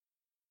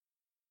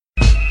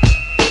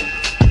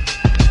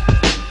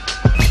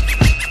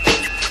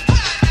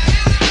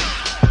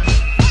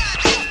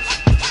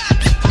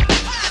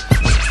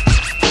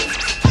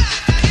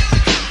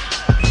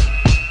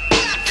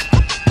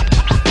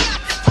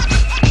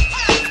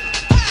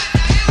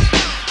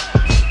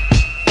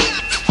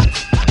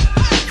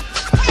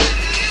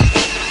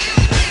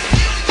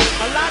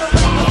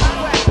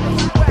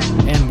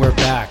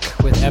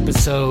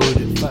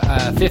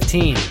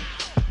2019.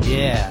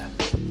 Yeah.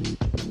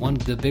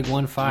 The big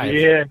 1-5.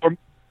 Yeah,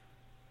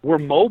 we're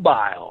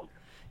mobile.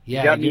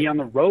 Yeah, you got me on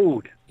the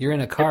road. You're in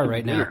a car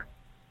right now.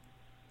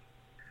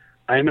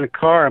 I am in a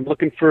car. I'm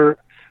looking for...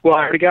 Well,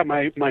 I already got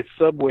my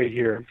subway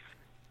here.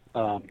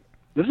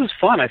 This is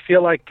fun. I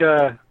feel like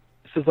this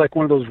is like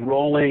one of those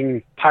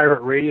rolling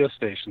pirate radio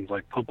stations,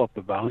 like Pump Up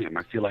the Volume.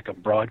 I feel like I'm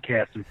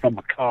broadcasting from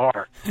a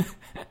car.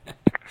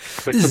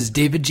 This is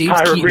David James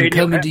Keaton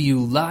coming to you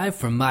live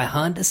from my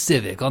Honda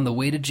Civic on the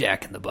way to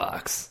Jack in the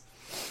Box.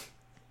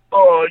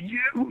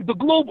 The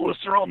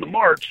globalists are on the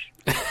march.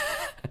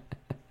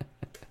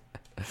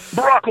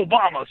 Barack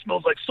Obama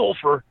smells like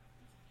sulfur.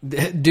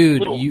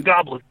 Dude,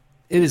 goblin.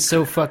 It is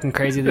so fucking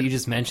crazy that you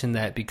just mentioned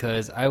that,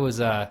 because I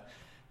was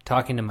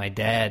talking to my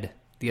dad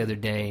the other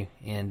day,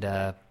 and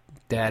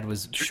Dad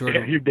was short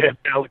of... Your dad,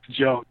 Alex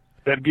Jones.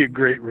 That'd be a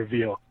great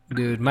reveal.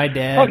 Dude, my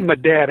dad... Talking to my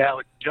dad,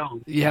 Alex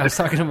Jones. Yeah, I was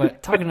talking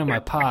to my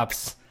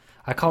pops.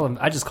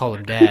 I just call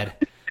him Dad.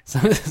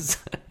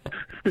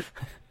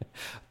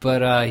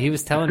 But he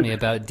was telling me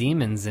about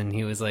demons, and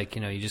he was like,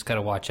 you just got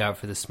to watch out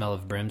for the smell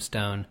of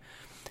brimstone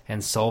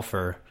and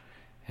sulfur.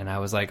 And I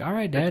was like, all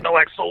right, Dad. It smells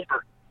like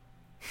sulfur.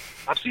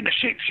 I've seen a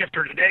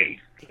shapeshifter today.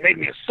 He made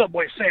me a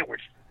Subway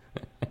sandwich.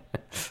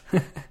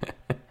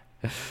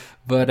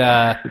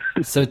 But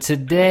so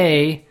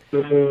today,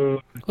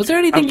 was there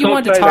anything you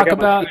wanted to talk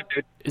about?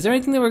 Is there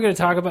anything that we're going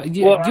to talk about? Do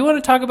you want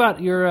to talk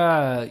about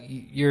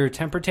your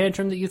temper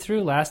tantrum that you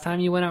threw last time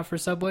you went out for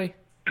Subway?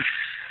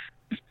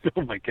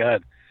 Oh my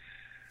God.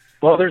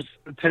 Well,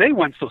 today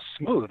went so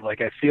smooth.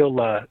 Like, I feel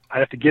I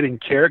have to get in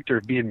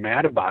character being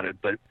mad about it,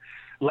 but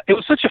it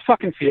was such a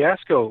fucking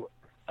fiasco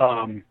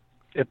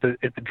at the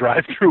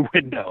drive-through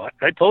window.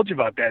 I told you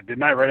about that,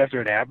 didn't I? Right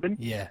after it happened.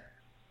 Yeah.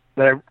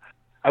 That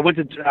I went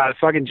to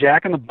fucking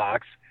Jack in the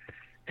Box,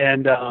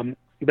 and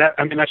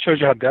that shows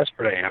you how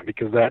desperate I am,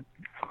 because that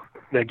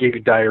gave you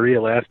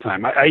diarrhea last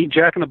time. I ate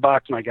Jack in the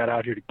Box when I got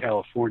out here to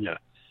California,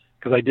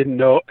 because I didn't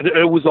know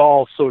it was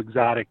all so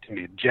exotic to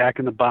me. Jack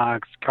in the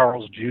Box,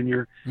 Carl's Jr.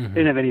 Mm-hmm. They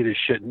didn't have any of this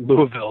shit in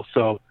Louisville,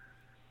 so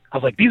I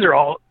was like, this is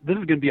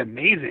going to be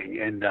amazing,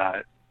 and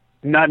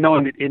not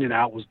knowing that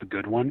In-N-Out was the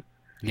good one.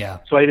 Yeah.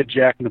 So I ate a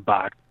Jack in the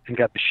Box and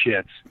got the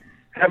shits.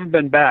 Haven't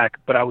been back,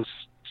 but I was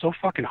so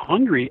fucking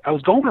hungry. I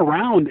was going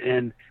around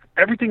and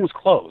everything was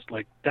closed.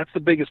 Like, that's the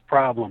biggest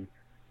problem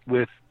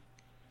with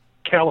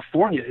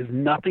California, is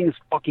nothing is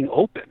fucking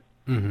open.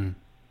 Mm-hmm.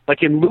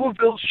 Like in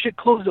Louisville, shit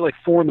closed at like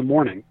 4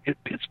 a.m. In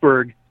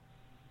Pittsburgh,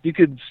 you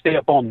could stay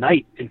up all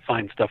night and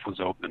find stuff was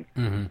open.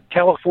 Mm-hmm.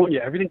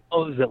 California, everything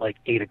closes at like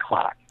 8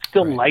 o'clock. It's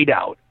still light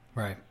out.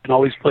 Right. And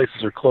all these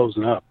places are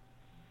closing up.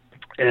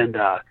 And,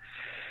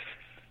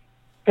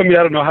 I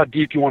don't know how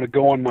deep you want to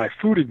go on my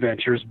food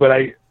adventures, but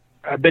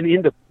I've been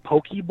into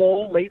poke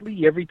bowl lately.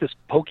 You ever eat this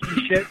poke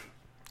shit?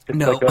 It's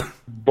no. like a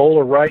bowl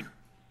of rice.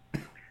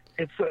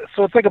 It's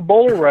like a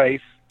bowl of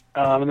rice,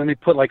 and then they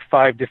put like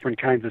 5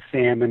 different kinds of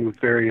salmon with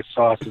various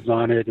sauces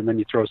on it, and then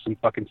you throw some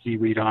fucking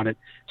seaweed on it.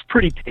 It's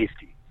pretty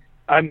tasty.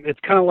 It's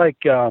kind of like,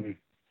 you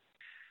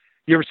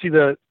ever see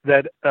that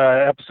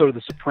episode of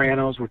The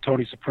Sopranos where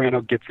Tony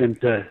Soprano gets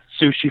into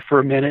sushi for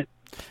a minute?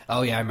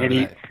 Oh yeah, I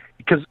remember that.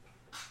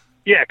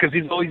 Because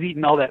he's always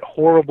eating all that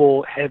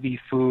horrible, heavy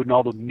food and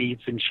all the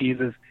meats and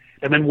cheeses.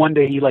 And then one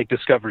day he like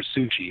discovers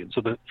sushi. And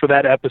so for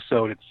that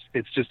episode,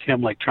 it's just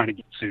him like trying to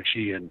get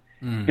sushi, and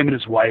him and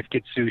his wife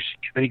get sushi.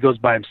 Then he goes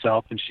by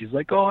himself, and she's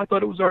like, "Oh, I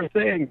thought it was our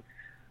thing."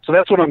 So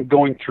that's what I'm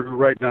going through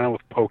right now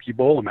with Poke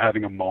Bowl. I'm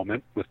having a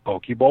moment with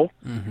Poke Bowl.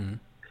 Mm-hmm.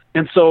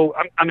 And so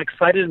I'm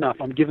excited enough.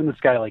 I'm giving this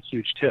guy like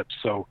huge tips.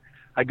 So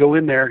I go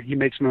in there, he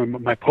makes me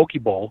my Poke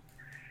Bowl.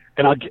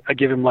 And I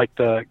give him like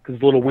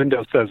his little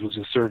window says, was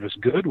the service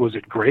good? Was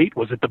it great?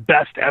 Was it the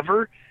best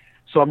ever?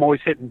 So I'm always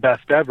hitting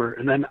best ever.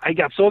 And then I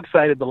got so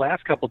excited the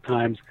last couple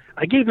times,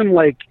 I gave him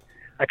I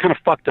kind of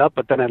fucked up,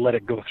 but then I let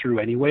it go through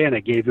anyway. And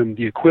I gave him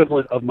the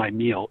equivalent of my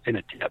meal in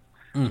a tip.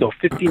 So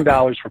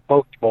 $15 for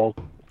Poke Bowl.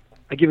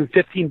 I give him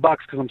 $15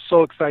 because I'm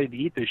so excited to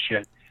eat this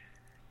shit.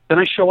 Then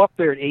I show up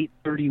there at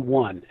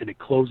 8:31 and it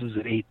closes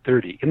at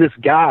 8:30. And this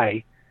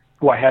guy,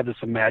 who I had this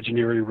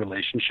imaginary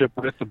relationship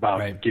with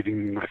about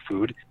giving me my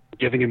food,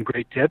 giving him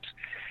great tips,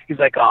 he's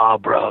like, "Oh,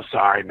 bro,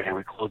 sorry, man,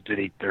 we closed at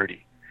 8:30.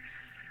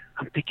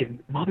 I'm thinking,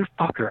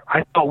 motherfucker,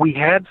 I thought we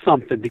had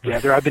something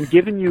together. I've been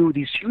giving you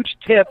these huge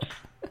tips.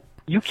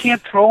 You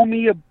can't throw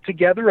me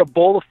together a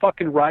bowl of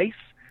fucking rice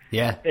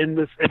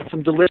and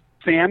some delicious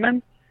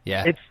salmon?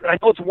 Yeah. I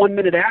know it's 1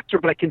 minute after,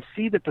 but I can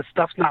see that the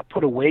stuff's not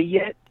put away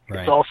yet.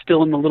 It's all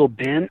still in the little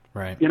bin,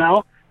 you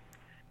know?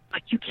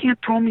 Like, you can't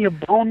throw me a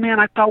bone, man.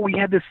 I thought we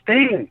had this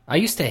thing." I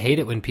used to hate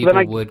it when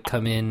people would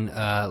come in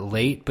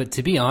late, but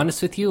to be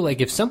honest with you,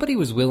 like, if somebody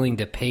was willing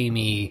to pay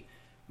me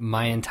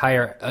my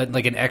entire,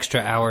 like, an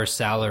extra hour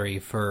salary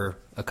for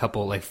a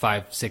couple, like,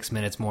 5-6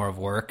 minutes more of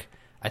work,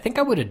 I think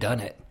I would have done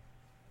it.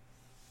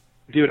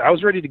 Dude, I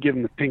was ready to give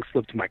him the pink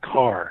slip to my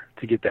car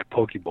to get that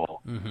Poke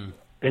Bowl. Mm-hmm.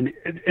 And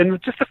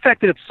just the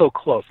fact that it's so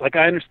close. Like,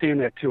 I understand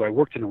that, too. I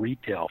worked in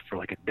retail for,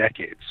 like, a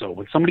decade. So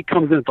when somebody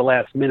comes in at the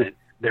last minute,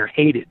 they're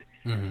hated.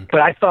 Mm-hmm.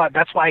 But I thought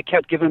that's why I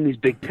kept giving them these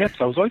big tips.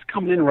 I was always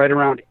coming in right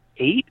around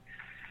 8.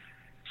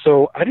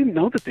 So I didn't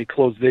know that they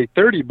closed at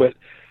 8:30, but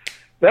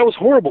that was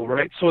horrible,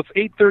 right? So it's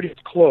 8:30,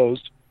 it's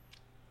closed.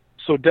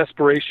 So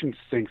desperation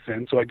sinks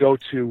in. So I go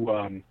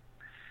to,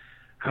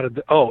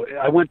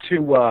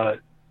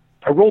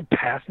 I rolled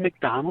past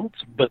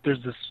McDonald's, but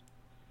there's this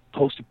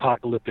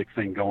post-apocalyptic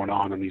thing going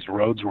on these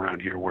roads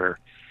around here where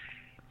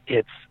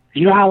it's,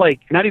 you know how,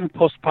 like, not even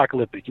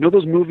post-apocalyptic, you know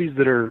those movies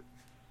that are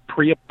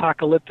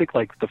pre-apocalyptic,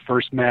 like the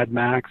first Mad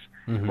Max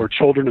or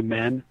Children of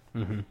Men?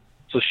 Mm-hmm.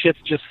 So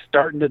shit's just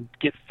starting to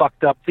get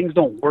fucked up. Things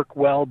don't work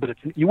well, but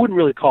you wouldn't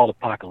really call it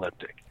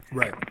apocalyptic.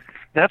 Right.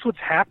 That's what's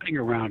happening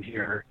around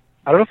here.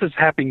 I don't know if it's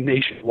happening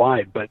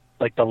nationwide, but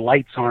like the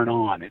lights aren't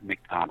on at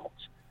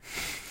McDonald's.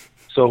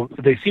 So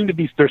they seem to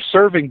be, they're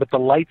serving, but the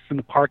lights in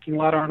the parking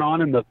lot aren't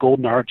on and the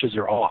golden arches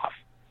are off.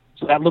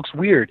 So that looks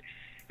weird.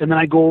 And then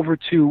I go over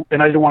to,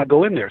 and I didn't want to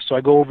go in there, so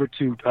I go over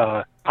to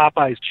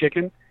Popeye's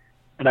Chicken,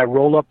 and I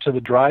roll up to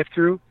the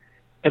drive-thru,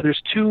 and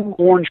there's 2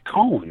 orange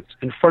cones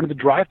in front of the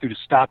drive-thru to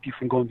stop you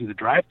from going through the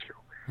drive-thru.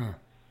 Huh.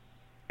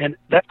 And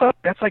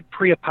that's like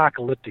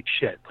pre-apocalyptic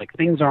shit. Like,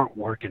 things aren't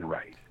working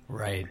right.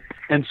 Right.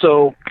 And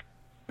so,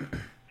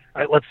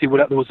 let's see,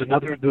 there was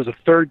a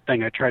third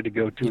thing I tried to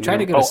go to. You tried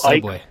to go to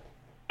Subway,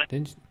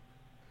 didn't you?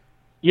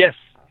 Yes,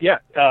 yeah,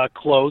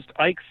 closed.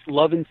 Ike's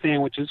Lovin'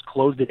 Sandwiches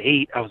closed at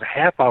 8. I was a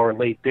half hour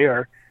late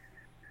there.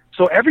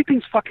 So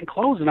everything's fucking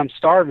closed, and I'm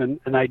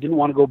starving, and I didn't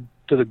want to go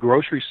to the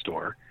grocery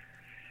store.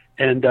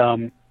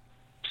 And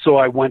so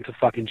I went to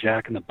fucking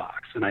Jack in the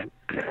Box, and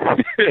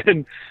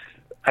and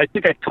I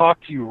think I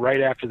talked to you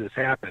right after this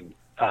happened.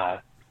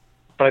 But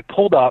I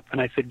pulled up, and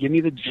I said, give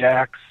me the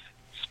Jack's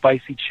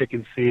spicy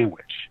chicken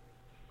sandwich.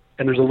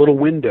 And there's a little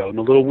window, and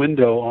the little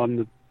window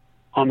on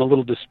the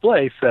little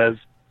display says,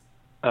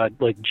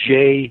 like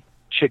J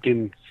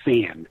chicken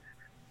sand,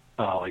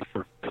 like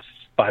for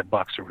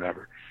 $5 or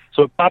whatever.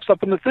 So it pops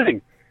up in the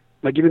thing.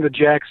 Like, give me the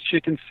Jack's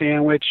chicken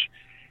sandwich,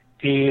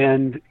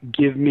 and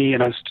give me,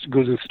 and I was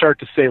going to start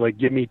to say, like,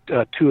 give me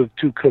 2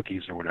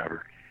 cookies or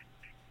whatever.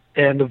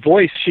 And the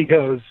voice, she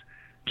goes,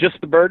 just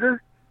the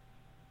burger?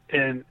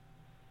 And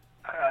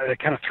it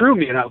kind of threw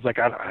me, and I was like,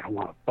 I don't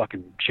want a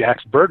fucking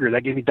Jack's burger.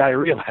 That gave me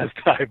diarrhea last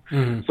time.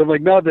 Mm-hmm. So I'm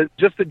like, no,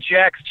 just the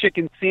Jack's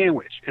chicken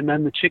sandwich. And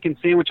then the chicken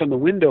sandwich on the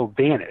window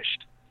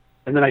vanished.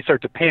 And then I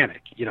start to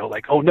panic,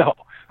 like, oh no,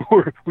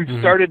 we've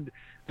started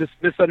this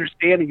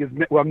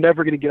misunderstanding. I'm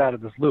never going to get out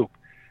of this loop.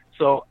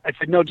 So I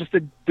said, no, just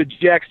the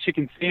Jack's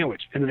chicken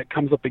sandwich. And then it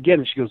comes up again,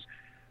 and she goes,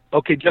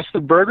 okay, just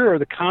the burger or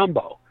the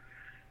combo?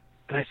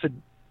 And I said,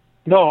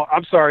 no,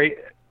 I'm sorry.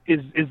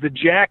 Is the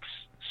Jack's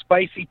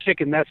spicy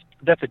chicken,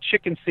 that's a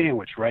chicken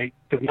sandwich, right?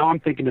 Because now I'm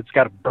thinking it's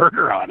got a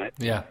burger on it.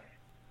 Yeah.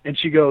 And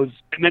she goes,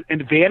 and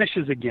it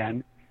vanishes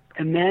again.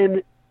 And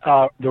then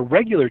the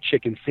regular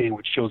chicken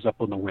sandwich shows up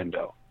on the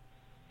window.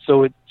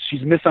 So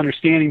she's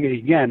misunderstanding me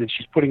again, and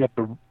she's putting up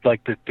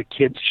the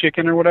kids'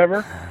 chicken or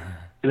whatever.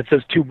 And it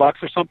says $2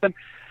 or something.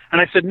 And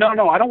I said,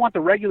 no, I don't want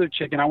the regular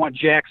chicken. I want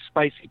Jack's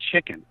spicy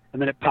chicken.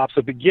 And then it pops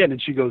up again,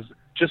 and she goes,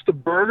 just the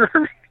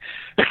burger?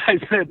 And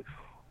I said,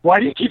 why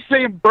do you keep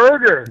saying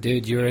burger?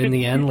 Dude, you were in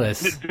the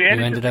endless. You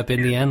ended up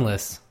in the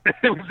endless.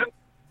 It was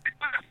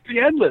the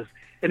endless.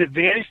 And it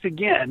vanished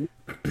again.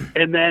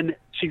 And then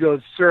she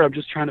goes, sir, I'm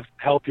just trying to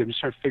help you. I'm just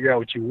trying to figure out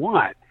what you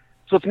want.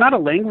 So it's not a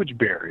language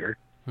barrier.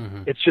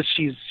 Mm-hmm. It's just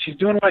she's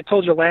doing what I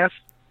told you last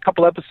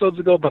couple episodes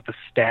ago about the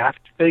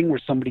staffed thing where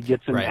somebody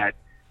gets in that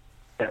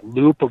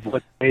loop of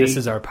what they... This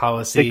is our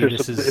policy.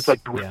 It's like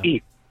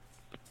repeat.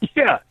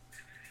 Yeah.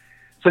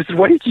 So I said,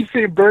 why do you keep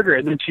saying burger?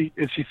 And then she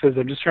says,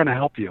 I'm just trying to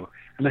help you.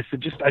 And I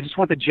said, I just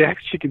want the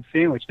Jack's chicken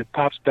sandwich. That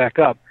pops back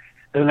up.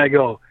 And then I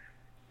go,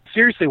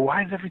 seriously,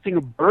 why is everything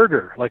a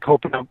burger? Like,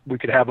 hoping we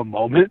could have a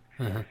moment.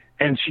 Uh-huh.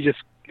 And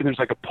there's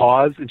like a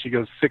pause, and she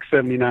goes,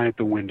 $6.79 at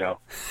the window.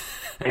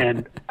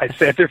 And I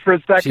sat there for a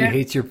second. She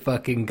hates your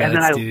fucking guts, and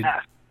then I dude.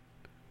 Laughed.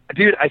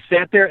 Dude, I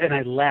sat there and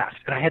I laughed,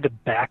 and I had to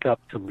back up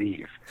to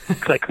leave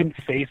because I couldn't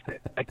face it.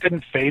 I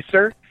couldn't face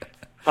her.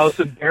 I was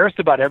embarrassed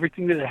about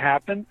everything that had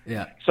happened.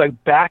 Yeah. So I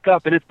back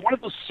up, and it's one of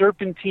those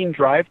serpentine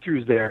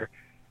drive-thrus there.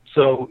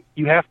 So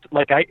you have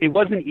to, it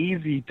wasn't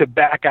easy to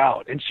back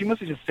out. And she must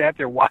have just sat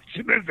there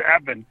watching this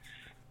happen,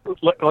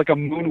 like a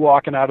moon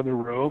walking out of the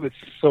room. It's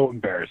so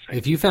embarrassing.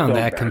 If you found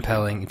that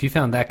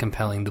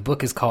compelling, the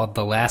book is called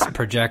The Last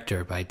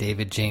Projector by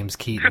David James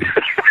Keaton.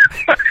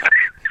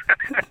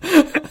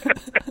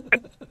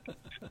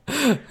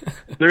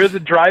 There is a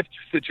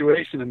drive-thru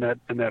situation in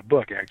that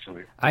book,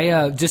 actually.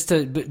 I just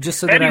so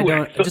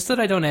that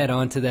I don't add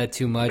on to that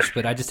too much,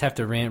 but I just have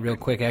to rant real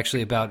quick,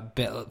 actually, about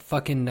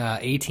fucking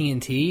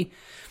AT&T.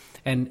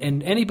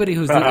 And anybody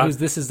who's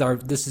this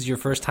is your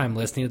first time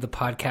listening to the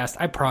podcast,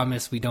 I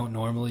promise we don't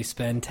normally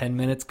spend 10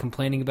 minutes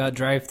complaining about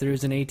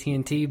drive-thrus and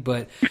AT&T,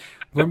 but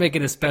we're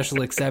making a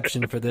special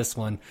exception for this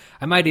one.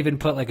 I might even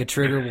put like a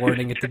trigger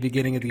warning at the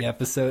beginning of the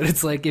episode.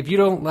 It's like, if you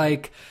don't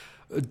like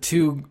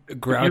two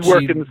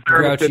worked in the service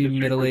grouchy industry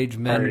middle-aged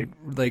men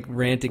like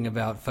ranting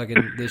about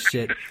fucking this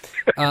shit.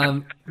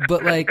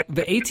 But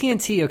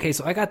AT&T, okay,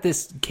 so I got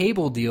this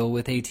cable deal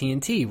with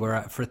AT&T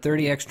where for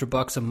 $30 extra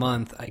a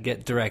month I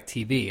get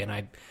DirecTV, and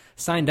I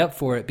signed up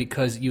for it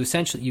because you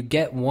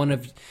get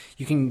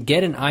you can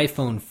get an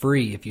iPhone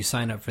free if you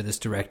sign up for this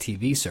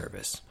DirecTV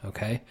service,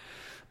 okay?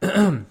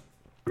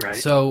 Right.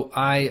 So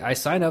I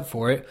signed up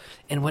for it,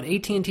 and what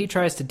AT&T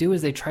tries to do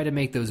is they try to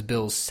make those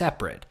bills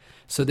separate.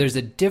 So there's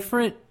a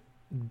different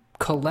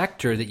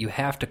collector that you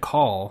have to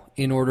call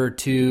in order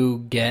to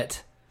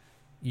get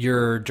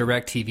your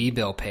DirecTV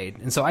bill paid.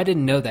 And so I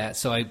didn't know that,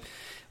 so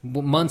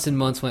months and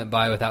months went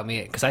by without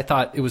me, because I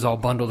thought it was all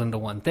bundled into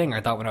one thing.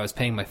 I thought when I was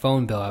paying my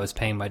phone bill, I was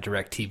paying my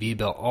DirecTV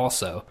bill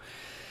also.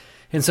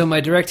 And so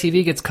my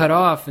DirecTV gets cut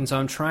off, and so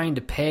I'm trying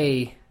to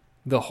pay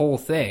the whole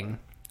thing,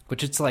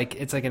 which it's like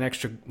an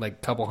extra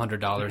like couple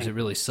 $100. It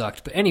really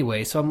sucked. But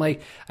anyway, so I'm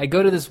like, I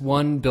go to this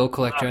one bill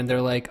collector, and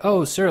they're like,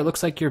 "Oh, sir, it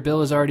looks like your bill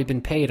has already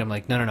been paid." I'm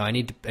like, "No, I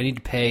need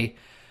to pay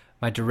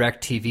my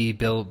DirecTV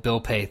bill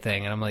pay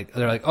thing." And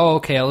they're like, "Oh,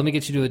 okay, let me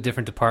get you to a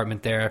different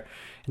department there."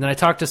 And then I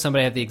talked to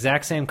somebody, I had the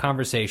exact same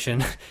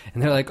conversation,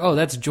 and they're like, "Oh,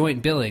 that's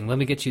joint billing. Let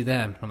me get you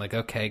them." I'm like,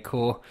 "Okay,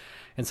 cool."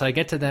 And so I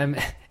get to them,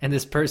 and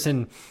this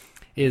person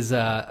is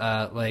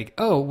like,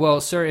 "Oh,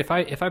 well, sir, if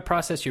I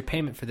process your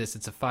payment for this,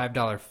 it's a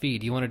 $5 fee.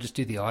 Do you want to just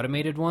do the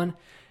automated one?"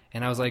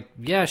 And I was like,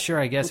 "Yeah, sure,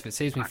 I guess if it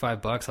saves me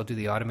 $5, I'll do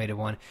the automated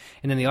one."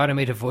 And then the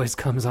automated voice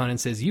comes on and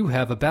says, "You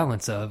have a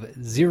balance of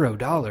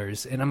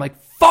 $0." And I'm like,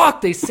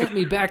 "Fuck!" They sent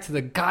me back to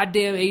the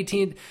goddamn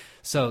 18.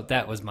 So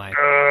that was my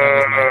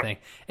thing.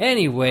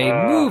 Anyway,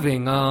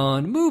 moving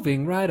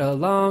right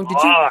along.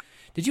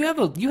 Did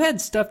you had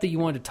stuff that you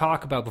wanted to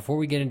talk about before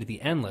we get into the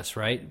endless,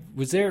 right?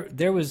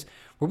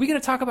 Were we going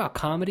to talk about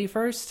comedy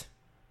first?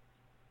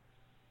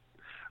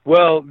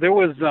 Well, there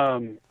was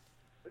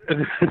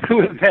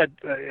that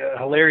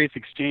hilarious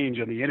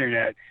exchange on the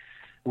internet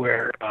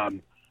where,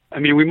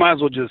 we might as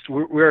well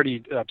we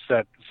already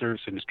upset the service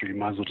industry. We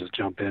might as well just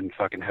jump in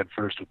fucking head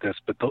first with this.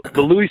 But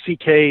the Louis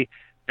C.K.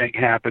 thing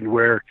happened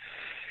where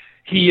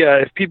he,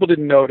 if people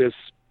didn't notice,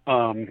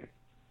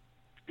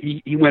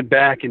 he went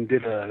back and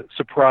did a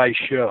surprise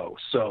show.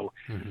 So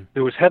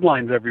there was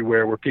headlines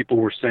everywhere where people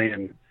were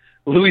saying,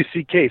 Louis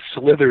C.K.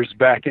 slithers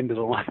back into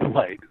the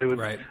limelight.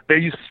 They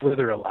used to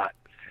slither a lot.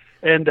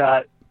 And,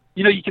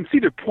 you can see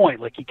their point.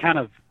 Like he kind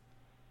of,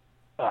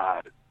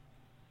 I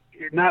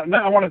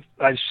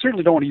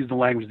certainly don't want to use the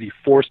language that he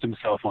forced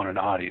himself on an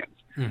audience,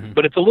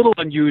 but it's a little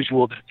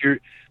unusual that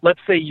let's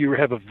say you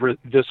have a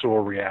visceral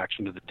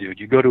reaction to the dude.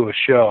 You go to a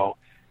show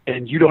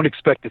and you don't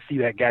expect to see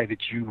that guy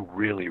that you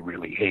really,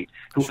 really hate,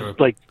 who's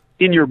like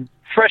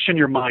fresh in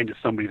your mind as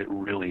somebody that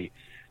really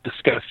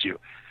disgusts you.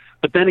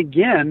 But then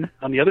again,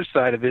 on the other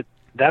side of it,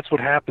 that's what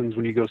happens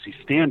when you go see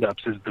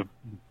stand-ups is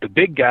the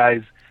big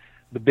guys,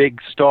 the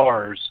big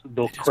stars,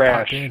 they'll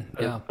crash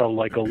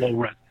like a low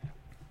rent.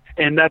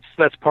 And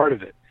that's part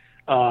of it.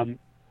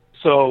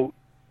 So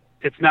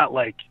it's not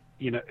like,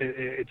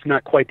 it's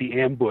not quite the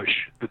ambush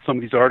that some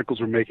of these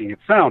articles are making it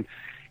sound.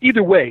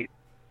 Either way,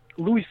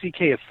 Louis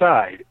C.K.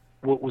 aside,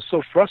 what was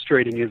so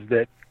frustrating is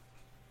that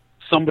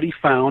somebody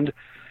found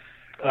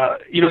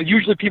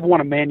usually people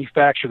want to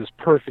manufacture this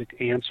perfect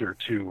answer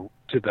to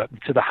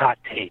the hot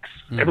takes.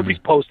 Everybody's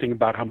posting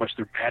about how much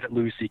they're mad at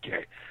Louis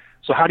C.K.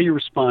 So how do you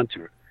respond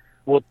to it?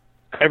 Well,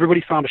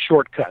 everybody found a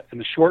shortcut, and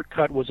the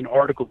shortcut was an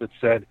article that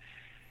said,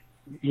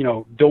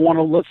 don't want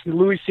to listen to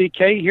Louis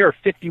C.K.? Here are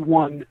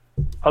 51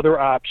 other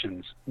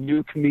options,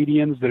 new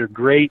comedians that are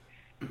great.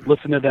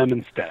 Listen to them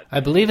instead. I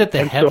believe that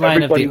the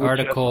headline of the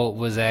article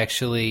was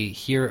actually,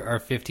 here are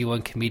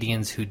 51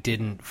 comedians who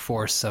didn't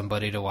force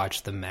somebody to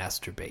watch them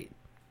masturbate.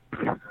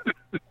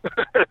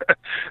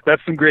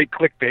 That's some great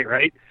clickbait,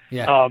 right?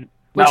 Yeah.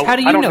 How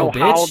do you know,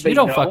 bitch? You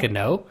don't fucking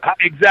know.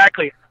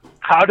 Exactly.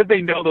 How did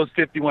they know those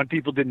 51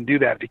 people didn't do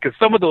that? Because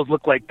some of those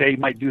look like they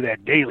might do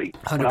that daily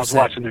 100%. When I was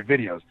watching their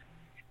videos.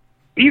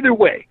 Either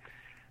way,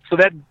 so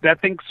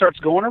that thing starts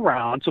going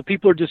around, so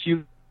people are just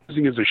using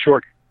it as a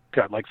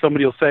shortcut. Like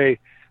somebody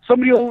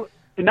will,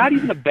 not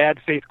even a bad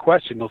faith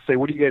question, they'll say,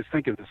 what do you guys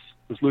think of this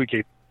Louis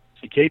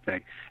C.K.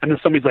 thing? And then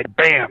somebody's like,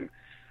 bam,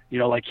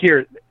 like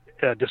here,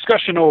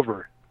 discussion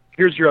over.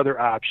 Here's your other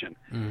option.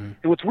 And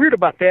what's weird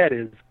about that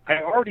is I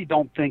already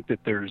don't think that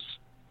there's,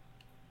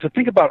 to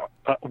think about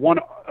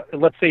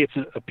let's say it's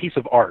a piece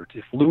of art.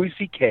 If Louis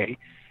C.K.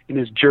 in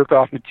his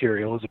jerk-off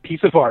material is a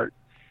piece of art,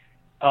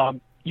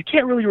 you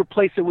can't really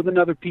replace it with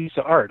another piece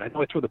of art. I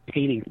know I throw the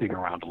painting thing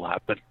around a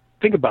lot, but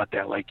think about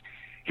that. Like,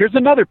 here's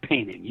another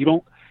painting.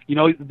 You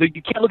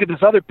can't look at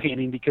this other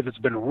painting because it's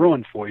been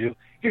ruined for you.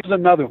 Here's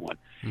another one.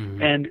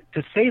 And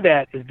to say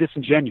that is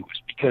disingenuous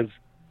because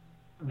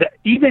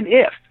even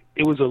if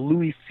it was a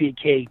Louis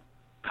C.K.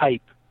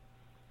 type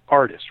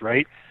artist,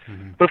 right?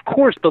 But of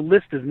course, the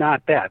list is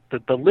not that.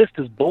 The list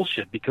is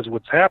bullshit because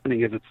what's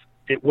happening is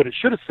what it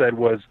should have said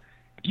was,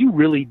 if you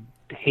really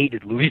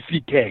hated Louis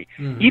C.K.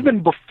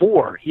 Even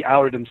before he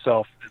outed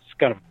himself as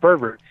kind of a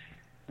pervert,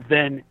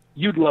 then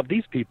you'd love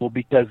these people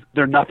because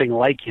they're nothing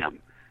like him.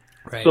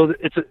 Right. So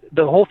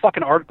the whole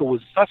fucking article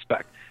was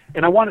suspect.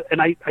 And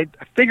I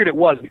figured it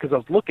was because I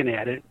was looking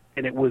at it,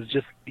 and it was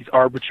just these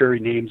arbitrary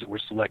names that were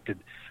selected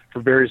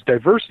for various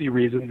diversity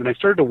reasons. And I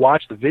started to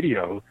watch the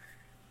video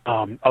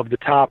of the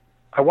top.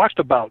 I watched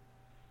about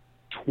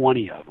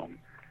 20 of them.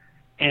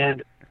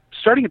 And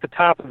starting at the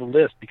top of the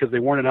list, because they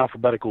weren't in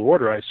alphabetical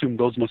order, I assumed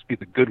those must be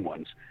the good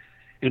ones.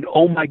 And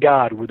oh my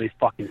God, were they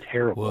fucking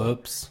terrible.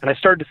 Whoops. And I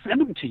started to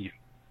send them to you.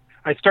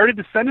 I started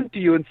to send them to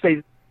you and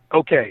say,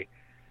 okay,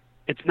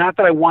 it's not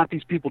that I want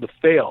these people to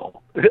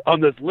fail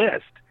on this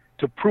list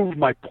to prove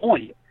my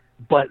point,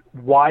 but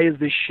why is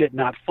this shit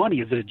not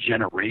funny? Is it a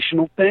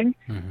generational thing?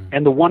 Mm-hmm.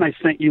 And the one I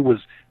sent you was,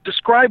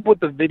 describe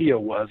what the video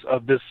was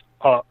of this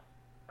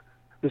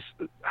this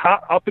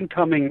hot,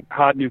 up-and-coming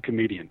hot new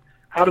comedian.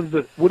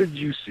 What did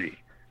you see?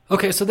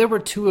 Okay, so there were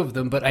two of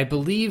them, but I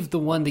believe the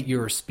one that you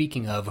were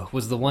speaking of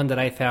was the one that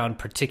I found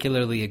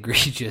particularly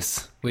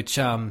egregious, which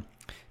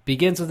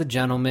begins with a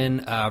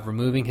gentleman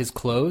removing his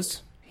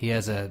clothes. He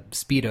has a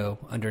Speedo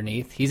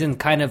underneath. He's in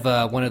kind of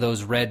one of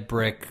those red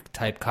brick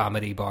type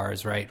comedy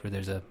bars, right, where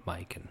there's a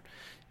mic, and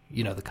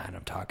you know the kind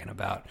I'm talking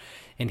about.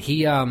 And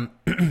he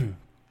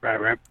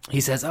right.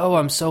 He says, "Oh,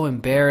 I'm so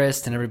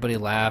embarrassed," and everybody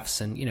laughs,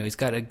 and you know he's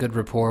got a good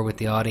rapport with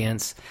the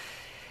audience.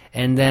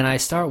 And then I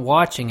start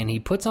watching, and he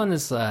puts on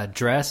this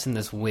dress and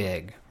this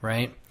wig,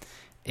 right?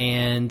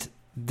 And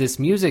this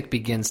music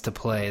begins to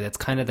play. That's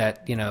kind of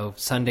that, you know,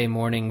 Sunday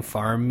morning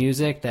farm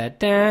music, that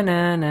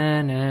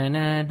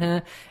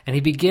da-na-na-na-na-na. And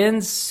he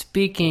begins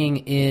speaking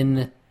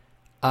in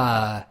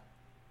a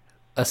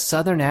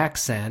southern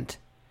accent,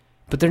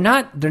 but they're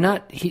not,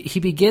 he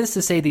begins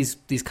to say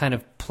these kind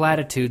of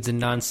platitudes and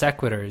non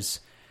sequiturs,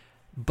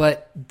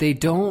 but they're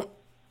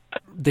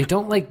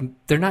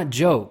not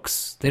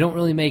jokes. They don't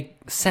really make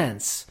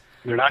sense.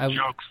 They're not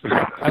jokes.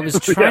 I was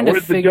trying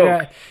to figure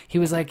out. He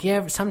was like,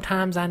 "Yeah,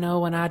 sometimes I know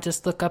when I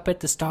just look up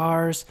at the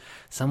stars,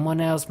 someone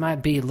else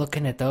might be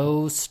looking at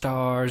those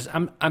stars."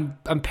 I'm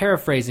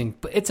paraphrasing,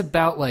 but it's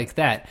about like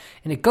that,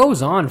 and it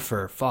goes on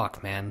for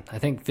man, I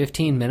think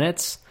 15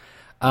 minutes.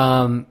 It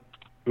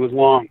was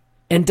long.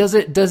 And does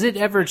it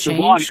ever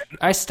change?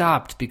 I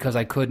stopped because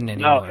I couldn't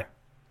anymore.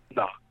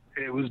 No,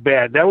 it was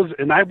bad.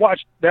 And I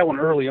watched that one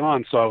early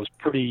on, so I was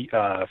pretty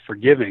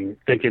forgiving,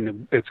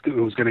 thinking it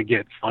was going to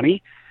get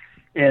funny.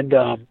 And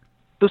it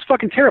was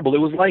fucking terrible. It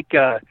was like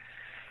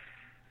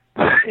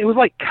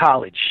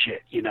college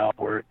shit, you know,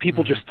 where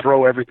people just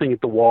throw everything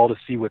at the wall to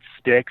see what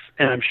sticks.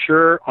 And I'm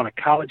sure on a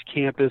college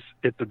campus,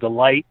 it's a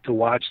delight to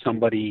watch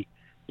somebody,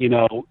 you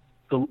know,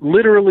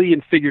 literally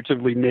and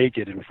figuratively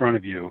naked in front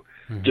of you,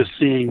 just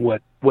seeing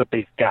what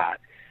they've got.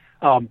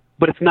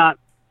 But it's not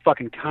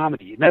fucking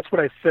comedy. And that's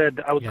what I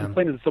said. I was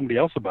complaining to somebody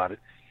else about it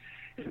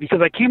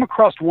because I came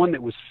across one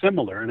that was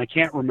similar, and I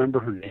can't remember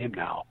her name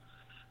now.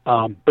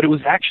 But it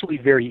was actually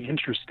very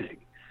interesting.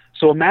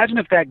 So imagine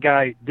if that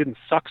guy didn't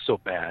suck so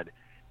bad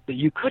that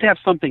you could have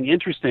something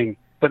interesting.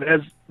 But as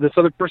this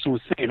other person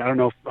was saying, I don't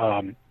know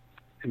if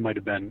it might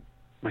have been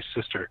my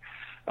sister.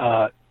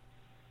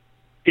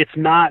 It's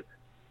not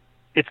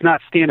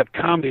stand-up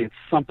comedy.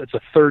 It's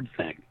a third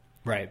thing.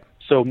 Right.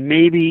 So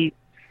maybe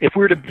if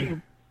we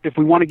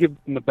want to give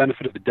them the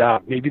benefit of the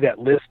doubt, maybe that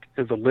list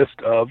is a list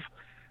of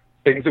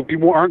things that we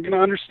aren't going to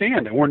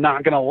understand and we're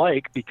not going to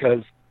like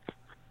because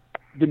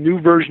the new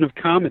version of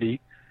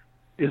comedy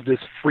is this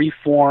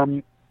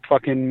free-form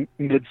fucking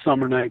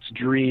Midsummer Night's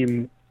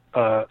Dream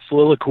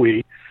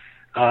soliloquy,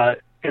 and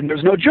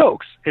there's no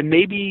jokes. And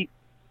maybe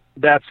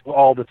that's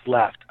all that's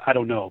left. I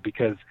don't know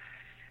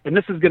and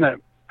this is I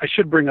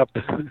should bring up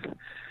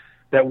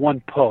that one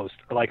post.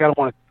 Like I don't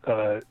want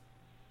to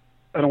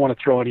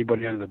throw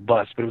anybody under the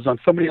bus, but it was on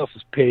somebody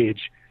else's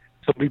page.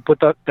 Somebody put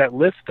that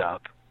list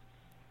up,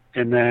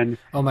 and then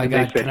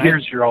they said,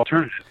 "Here's your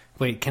alternative."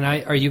 Wait,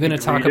 are you going to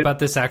talk about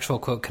this actual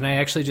quote? Can I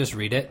actually just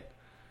read it?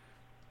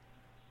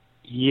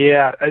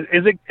 Yeah.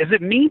 Is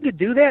it mean to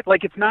do that?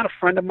 Like, it's not a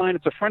friend of mine.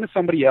 It's a friend of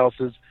somebody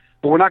else's,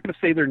 but we're not going to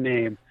say their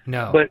name.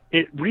 No. But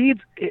it reads,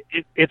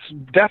 it's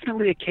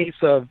definitely a case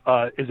of,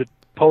 is it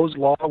Poe's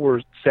Law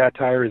where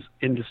satire is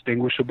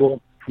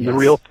indistinguishable from the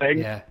real thing?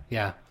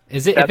 Yeah.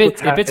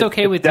 If it's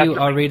okay with you,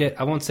 I'll read it.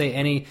 I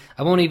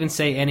won't even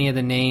say any of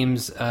the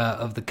names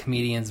of the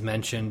comedians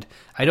mentioned.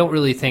 I don't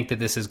really think that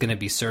this is going to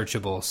be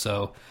searchable,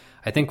 so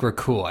I think we're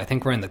cool. I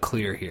think we're in the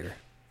clear here.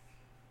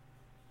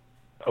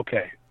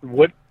 Okay.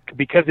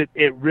 Because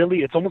it really,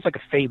 it's almost like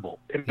a fable.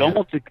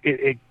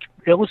 It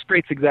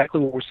illustrates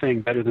exactly what we're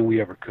saying better than we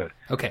ever could.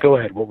 Okay. Go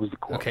ahead. What was the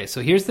quote? Okay,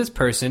 so here's this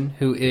person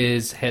who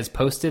has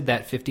posted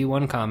that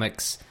 51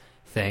 Comics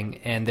thing,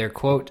 and their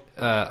quote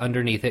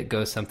underneath it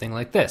goes something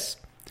like this.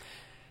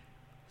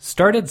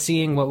 Started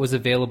seeing what was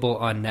available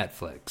on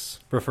Netflix,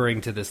 referring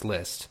to this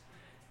list.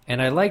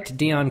 And I liked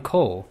Dion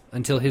Cole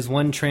until his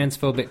one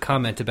transphobic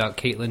comment about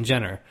Caitlyn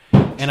Jenner.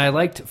 And I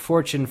liked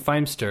Fortune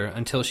Feimster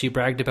until she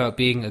bragged about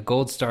being a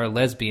Gold Star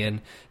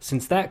lesbian,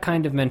 since that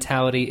kind of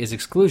mentality is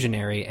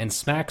exclusionary and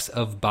smacks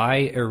of bi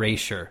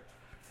erasure.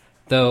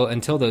 Though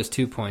until those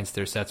 2 points,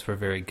 their sets were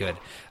very good.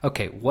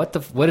 Okay, what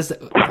is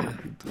it?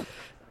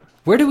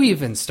 Where do we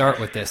even start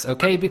with this?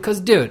 Okay,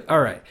 because dude, all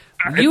right,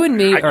 you and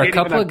me are a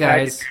couple of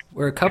guys.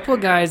 We're a couple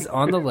of guys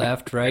on the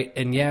left, right?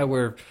 And yeah,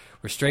 we're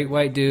straight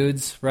white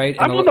dudes, right?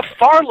 And I'm on the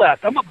far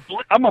left.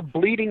 I'm a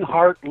bleeding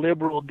heart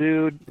liberal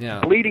dude.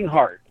 Yeah. Bleeding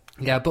heart.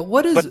 Yeah, but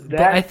what is?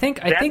 But I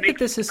think that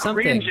this is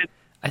something.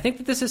 I think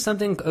that this is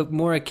something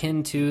more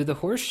akin to the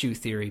horseshoe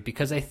theory,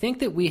 because I think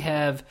that we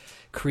have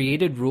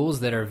created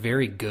rules that are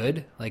very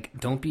good. Like,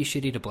 don't be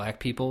shitty to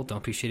black people,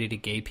 don't be shitty to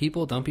gay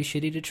people, don't be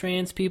shitty to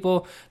trans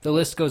people. The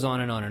list goes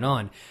on and on and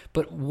on.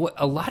 But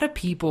a lot of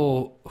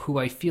people who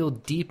I feel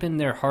deep in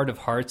their heart of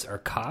hearts are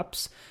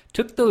cops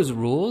took those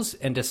rules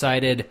and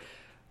decided,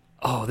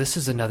 oh, this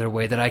is another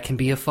way that I can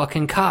be a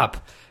fucking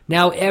cop.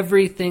 Now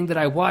everything that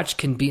I watch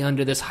can be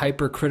under this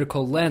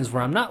hypercritical lens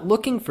where I'm not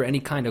looking for any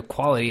kind of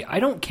quality. I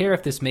don't care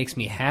if this makes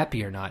me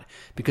happy or not,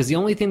 because the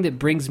only thing that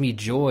brings me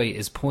joy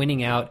is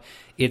pointing out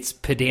its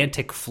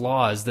pedantic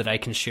flaws that I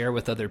can share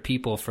with other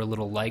people for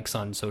little likes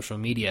on social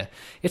media.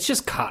 It's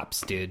just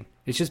cops, dude.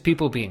 It's just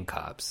people being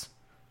cops.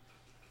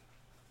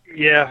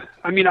 Yeah.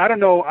 I mean, I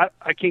don't know.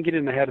 I can't get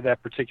in the head of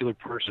that particular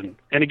person.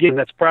 And again,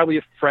 that's probably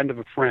a friend of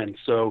a friend.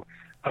 So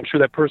I'm sure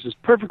that person is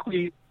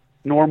perfectly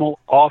normal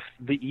off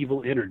the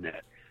evil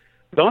internet.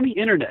 But on the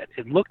internet,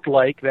 it looked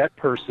like that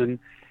person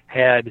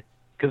had,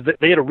 because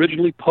they had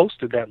originally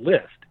posted that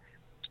list,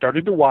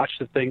 started to watch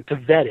the thing to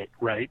vet it,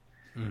 right?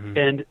 Mm-hmm.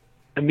 And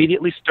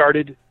immediately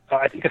started,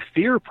 I think a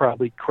fear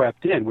probably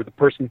crept in where the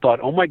person thought,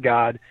 oh my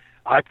God,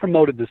 I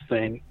promoted this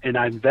thing and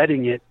I'm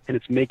vetting it and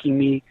it's making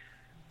me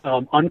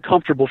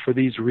uncomfortable for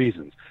these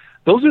reasons.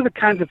 Those are the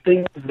kinds of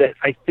things that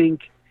I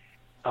think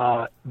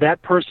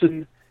that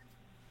person,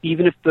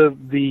 even if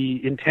the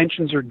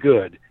intentions are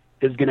good,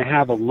 is going to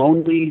have a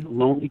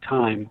lonely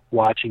time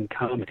watching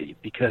comedy,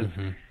 because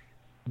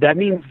that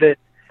means that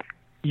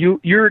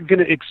you're going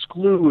to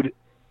exclude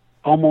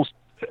almost,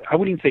 I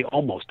wouldn't even say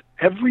almost,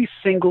 every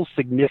single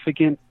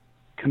significant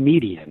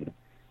comedian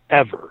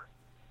ever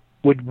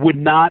would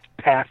not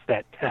pass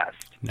that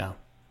test. No.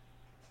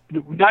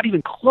 Not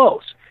even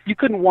close. You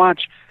couldn't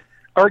watch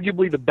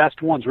arguably the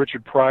best ones,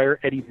 Richard Pryor,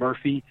 Eddie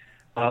Murphy,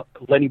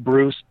 Lenny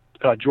Bruce,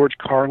 George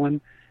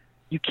Carlin.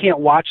 You can't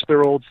watch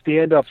their old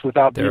stand-ups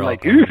without being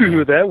like,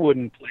 ooh, that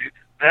wouldn't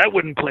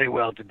play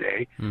well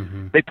today.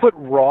 Mm-hmm. They put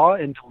Raw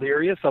and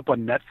Delirious up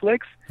on Netflix.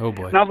 Oh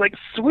boy! And I was like,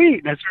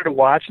 sweet. And I started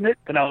watching it,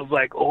 and I was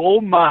like,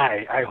 oh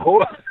my! I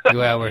hope.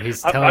 Yeah, where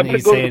he's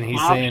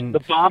saying the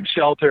bomb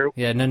shelter.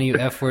 Yeah, none of you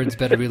F words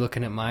better be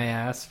looking at my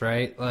ass,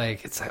 right?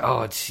 Like, it's like,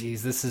 oh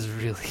geez, this is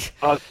really.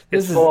 All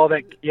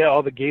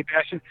the gay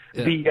passion.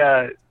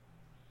 Yeah.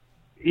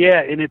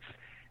 And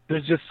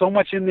there's just so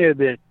much in there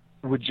that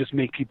would just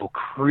make people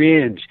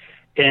cringe.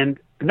 And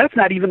that's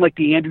not even like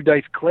the Andrew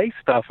Dice Clay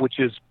stuff, which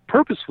is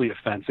purposely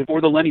offensive, or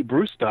the Lenny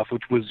Bruce stuff,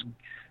 which was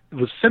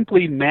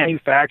simply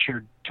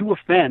manufactured to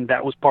offend.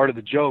 That was part of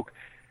the joke.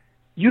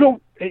 If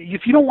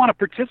you don't want to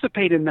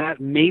participate in that,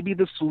 maybe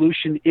the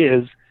solution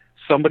is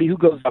somebody who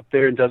goes up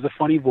there and does a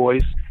funny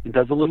voice and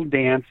does a little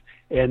dance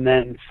and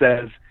then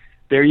says,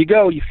 there you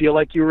go, you feel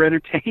like you were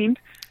entertained.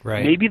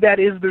 Right. Maybe that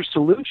is their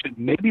solution.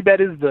 Maybe that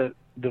is the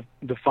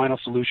final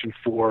solution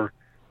for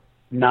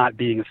not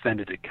being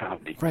offended at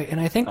comedy. Right, and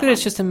I think that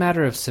it's just a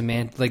matter of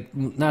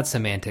not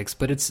semantics,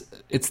 but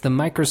it's the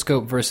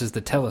microscope versus the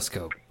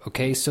telescope,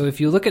 okay? So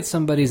if you look at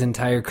somebody's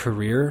entire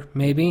career,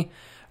 maybe,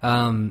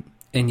 and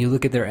you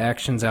look at their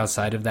actions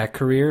outside of that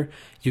career,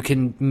 you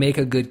can make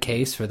a good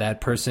case for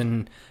that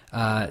person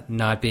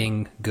not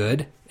being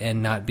good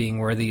and not being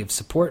worthy of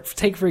support.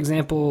 Take, for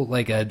example,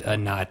 like a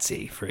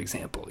Nazi, for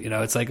example. You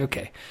know, it's like,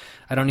 okay,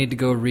 I don't need to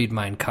go read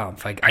Mein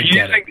Kampf. I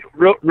get it.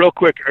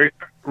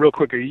 Real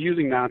quick, are you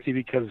using Nazi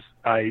because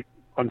I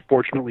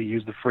unfortunately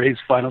used the phrase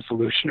final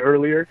solution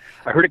earlier?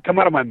 I heard it come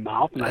out of my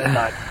mouth, and I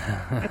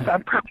thought,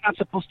 I'm probably not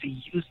supposed to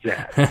use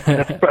that.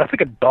 That's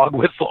like a dog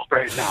whistle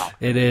right now.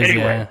 It is,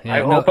 anyway, yeah. I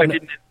hope I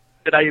didn't...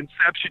 Did I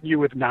inception you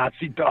with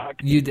Nazi dog?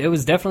 It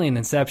was definitely an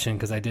inception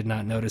because I did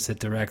not notice it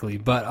directly.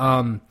 But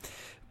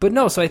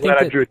no, so I think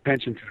I drew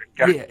attention to it.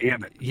 God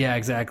damn it. Yeah,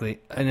 exactly.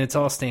 And it's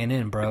all staying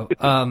in, bro.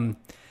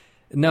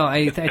 No,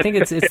 I think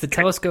it's the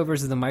telescope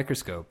versus the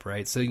microscope,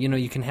 right? So,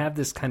 you can have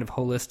this kind of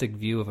holistic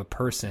view of a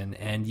person,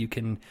 and you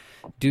can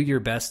do your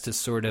best to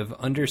sort of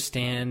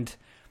understand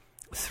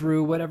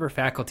through whatever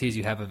faculties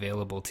you have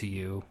available to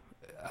you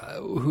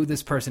who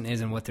this person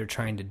is and what they're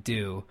trying to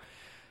do.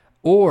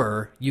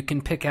 Or you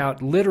can pick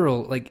out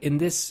literal, like in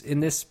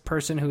this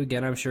person who,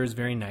 again, I'm sure is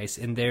very nice,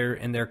 in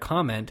their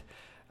comment,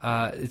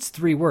 it's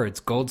 3 words: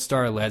 gold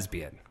star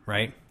lesbian,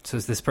 right? So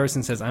this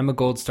person says, I'm a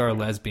gold star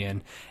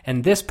lesbian,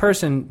 and this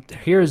person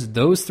hears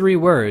those 3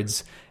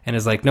 words and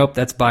is like, nope,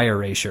 that's bi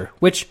erasure.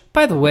 Which,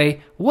 by the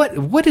way,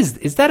 what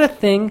is that a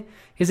thing?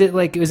 Is it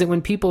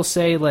when people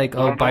say like,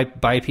 oh,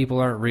 bi people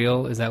aren't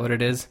real? Is that what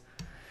it is?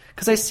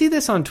 Because I see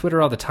this on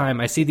Twitter all the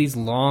time. I see these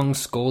long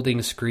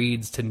scolding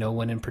screeds to no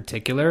one in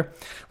particular.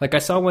 Like I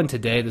saw one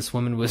today. This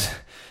woman was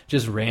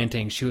just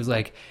ranting. She was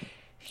like,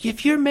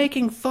 if you're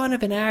making fun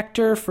of an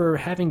actor for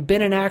having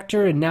been an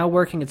actor and now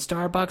working at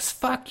Starbucks,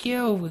 fuck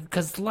you,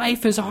 because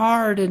life is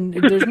hard and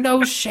there's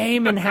no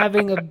shame in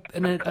having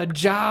a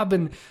job.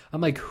 And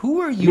I'm like,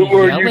 who are you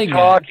yelling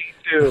at?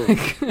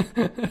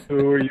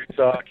 Who are you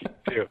talking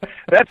to?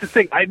 That's the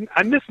thing.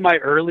 I miss my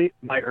early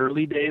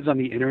days on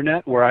the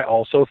internet where I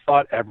also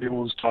thought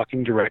everyone was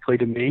talking directly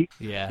to me.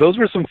 Yeah. Those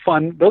were some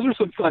fun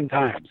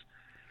times.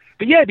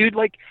 But yeah, dude,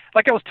 like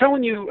I was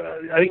telling you,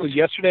 I think it was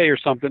yesterday or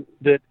something,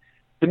 that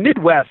the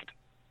Midwest,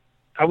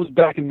 I was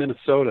back in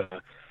Minnesota,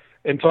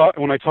 and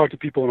when I talk to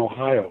people in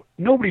Ohio,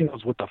 nobody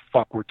knows what the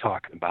fuck we're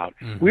talking about.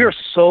 Mm-hmm. We are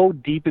so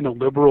deep in a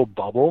liberal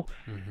bubble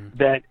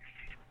that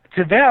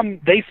to them,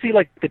 they see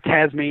like the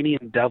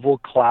Tasmanian devil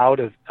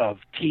cloud of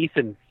teeth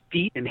and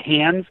feet and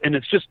hands, and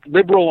it's just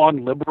liberal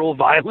on liberal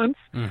violence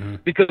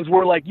because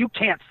we're like, you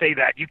can't say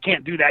that, you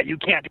can't do that, you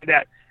can't do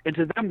that. And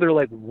to them, they're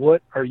like,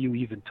 what are you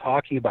even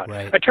talking about?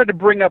 Right. I tried to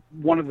bring up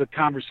one of the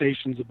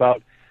conversations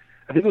about,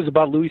 I think it was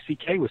about Louis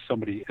C.K. with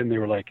somebody, and they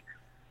were like,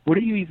 what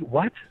are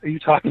you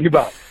talking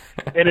about?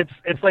 And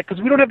it's like,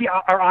 because we don't have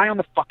our eye on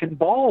the fucking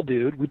ball,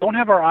 dude. We don't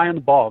have our eye on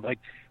the ball. Like,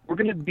 we're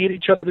going to beat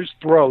each other's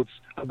throats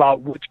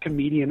about which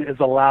comedian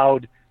is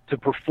allowed to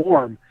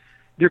perform.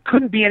 There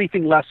couldn't be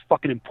anything less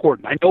fucking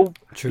important. I know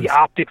the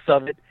optics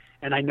of it,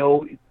 and I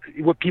know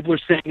what people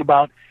are saying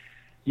about,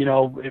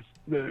 if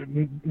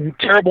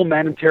terrible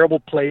men in terrible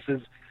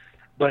places,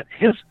 but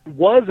his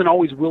was and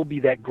always will be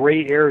that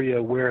gray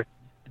area where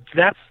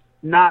that's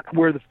not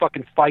where the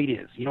fucking fight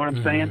is. You know what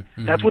I'm saying?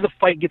 Mm-hmm. That's where the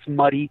fight gets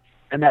muddy,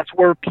 and that's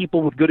where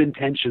people with good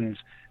intentions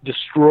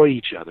destroy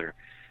each other.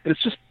 And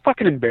it's just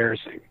fucking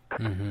embarrassing.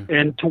 Mm-hmm.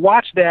 And to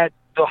watch that,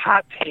 the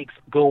hot takes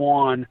go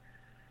on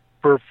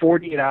for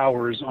 48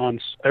 hours on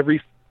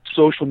every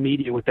social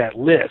media with that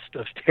list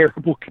of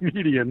terrible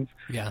comedians.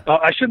 Yeah.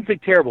 I shouldn't say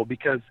terrible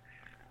because,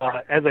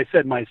 as I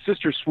said, my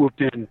sister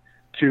swooped in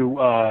to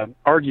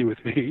argue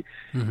with me,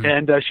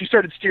 and she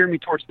started steering me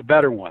towards the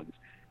better ones.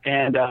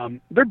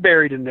 And they're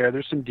buried in there.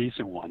 There's some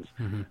decent ones.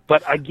 Mm-hmm.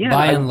 But again,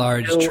 by and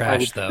large,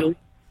 trash, though.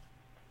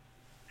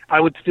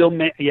 I would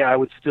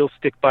still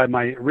stick by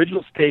my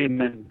original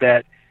statement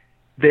that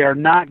they are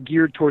not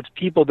geared towards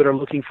people that are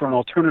looking for an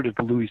alternative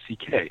to Louis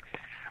C.K.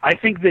 I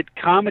think that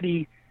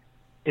comedy,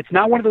 it's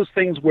not one of those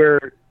things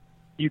where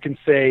you can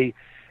say,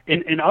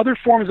 in other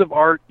forms of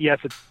art, yes,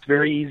 it's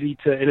very easy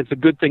to, and it's a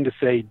good thing to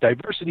say,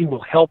 diversity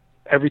will help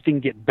everything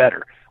get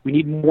better. We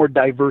need more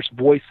diverse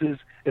voices,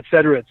 et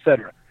cetera, et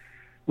cetera.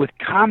 With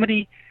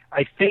comedy,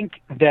 I think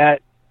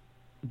that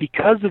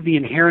because of the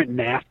inherent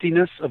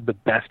nastiness of the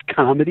best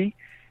comedy,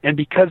 and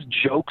because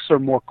jokes are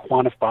more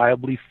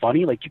quantifiably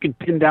funny, like you can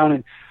pin down,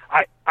 and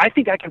I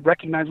think I can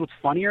recognize what's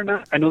funny or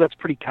not. I know that's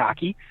pretty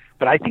cocky,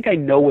 but I think I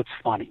know what's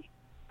funny.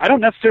 I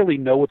don't necessarily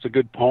know what's a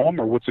good poem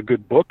or what's a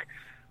good book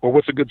or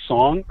what's a good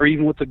song or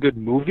even what's a good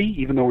movie,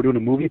 even though we're doing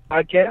a movie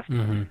podcast.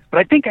 Mm-hmm. But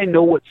I think I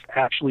know what's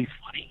actually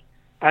funny.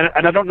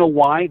 And I don't know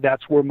why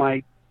that's where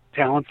my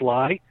talents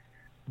lie,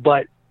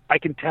 but I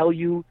can tell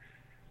you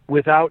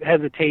without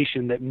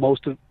hesitation that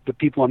most of the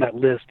people on that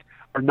list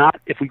are not,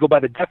 if we go by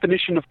the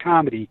definition of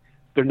comedy,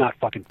 they're not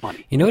fucking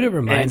funny. You know what it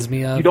reminds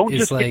me of? You don't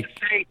just get to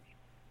say,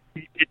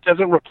 it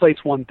doesn't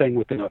replace one thing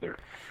with another.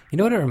 You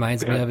know what it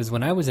reminds me of is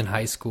when I was in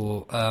high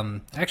school,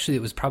 actually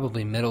it was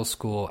probably middle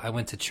school, I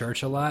went to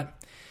church a lot,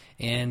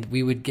 and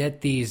we would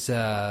get these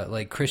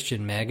like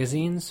Christian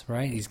magazines,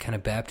 right? These kind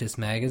of Baptist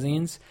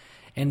magazines,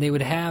 and they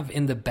would have,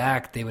 in the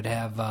back, they would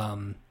have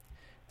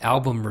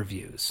album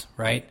reviews,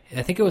 right?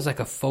 I think it was like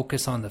a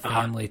Focus on the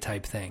Family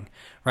type thing,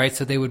 right?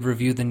 So they would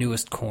review the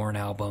newest Korn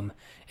album,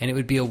 and it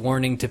would be a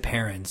warning to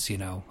parents,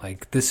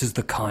 like this is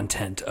the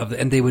content of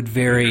and they would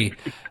very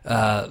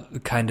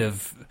kind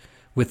of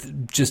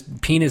with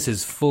just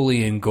penises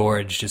fully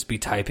engorged just be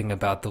typing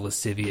about the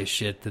lascivious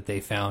shit that they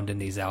found in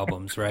these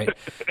albums, right?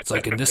 It's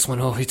like in this one,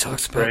 he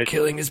talks about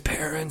killing his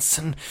parents,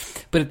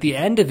 but at the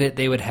end of it,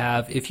 they would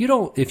have, if you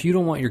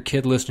don't want your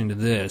kid listening to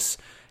this,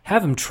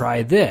 have him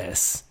try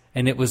this.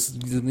 And it was,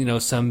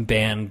 some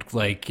band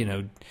like,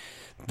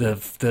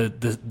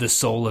 the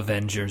Soul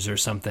Avengers or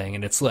something.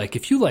 And it's like,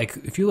 if you like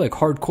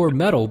hardcore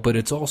metal, but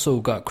it's also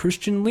got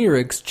Christian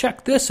lyrics,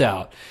 check this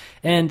out.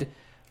 And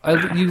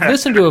you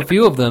listen to a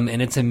few of them,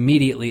 and it's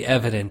immediately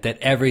evident that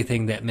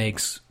everything that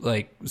makes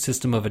like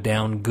System of a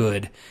Down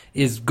good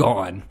is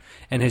gone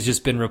and has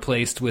just been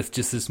replaced with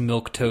just this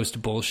milquetoast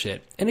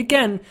bullshit. And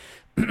again,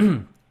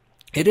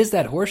 it is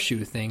that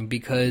horseshoe thing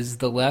because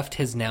the left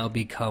has now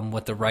become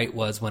what the right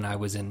was when I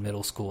was in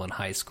middle school and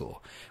high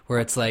school, where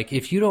it's like,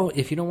 if you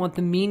don't want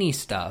the meanie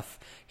stuff,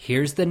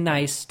 here's the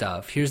nice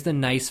stuff, here's the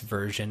nice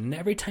version. And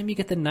every time you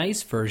get the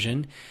nice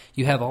version,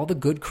 you have all the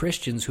good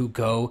Christians who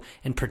go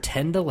and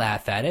pretend to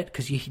laugh at it.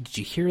 Because did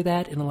you hear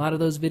that in a lot of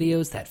those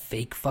videos, that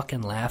fake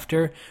fucking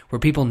laughter where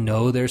people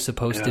know they're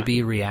supposed to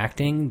be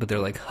reacting, but they're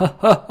like, ha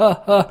ha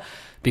ha ha.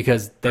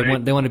 Because they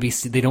want to be,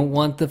 they don't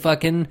want the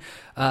fucking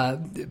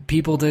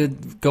people to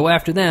go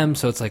after them.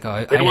 So it's like,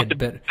 they don't want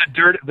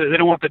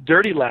the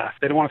dirty laugh.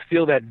 They don't want to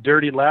feel that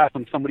dirty laugh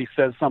when somebody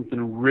says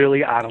something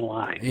really out of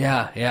line.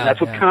 Yeah. And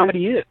that's what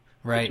comedy is.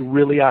 Right. It's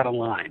really out of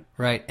line.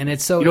 Right. And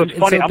it's so, it's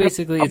funny. so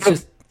basically it's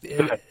just,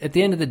 at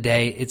the end of the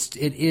day, it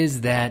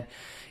is that,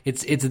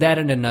 it's that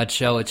in a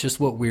nutshell. It's just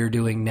what we're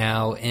doing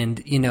now.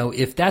 And,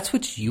 if that's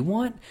what you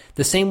want,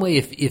 the same way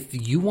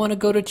if you want to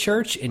go to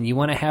church and you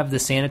want to have the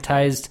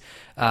sanitized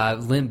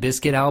Limp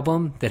Bizkit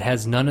album that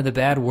has none of the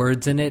bad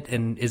words in it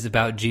and is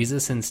about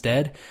Jesus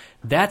instead,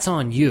 that's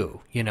on you,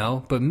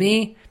 But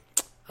me,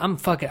 I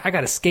got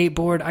a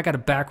skateboard, I got a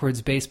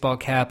backwards baseball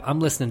cap,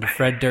 I'm listening to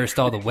Fred Durst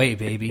all the way,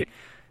 baby.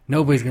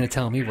 Nobody's going to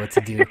tell me what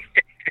to do.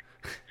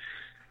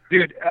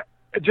 Dude,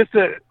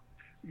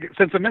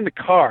 since I'm in the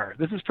car,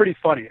 this is pretty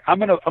funny. I'm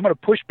gonna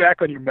push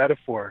back on your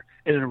metaphor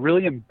in a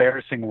really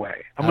embarrassing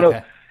way.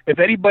 If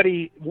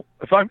anybody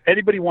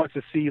wants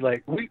to see,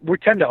 like, we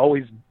tend to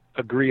always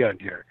agree on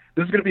here.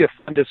 This is gonna be a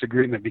fun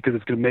disagreement because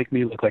it's gonna make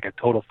me look like a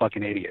total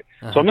fucking idiot.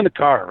 So I'm in the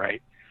car,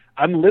 right?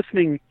 I'm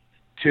listening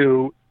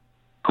to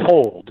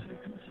Cold.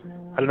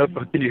 I don't know if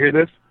can you hear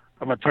this?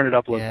 I'm gonna turn it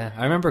up a little. Yeah,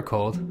 I remember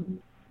Cold.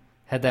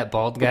 Had that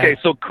bald guy. Okay,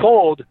 so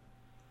Cold,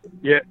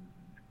 yeah.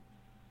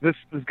 This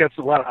got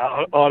a lot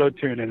of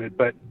auto-tune in it,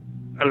 but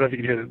I don't know if you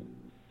can hear this.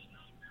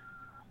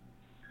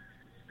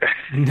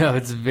 No,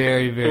 it's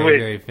very, very,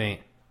 very faint.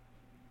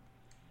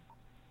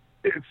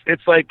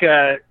 It's like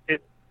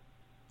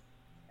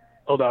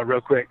hold on real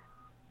quick.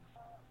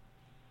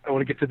 I want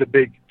to get to the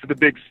big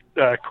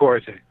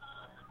chorus here.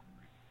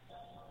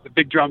 The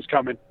big drum's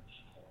coming.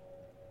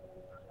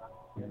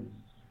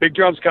 Big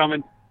drum's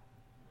coming.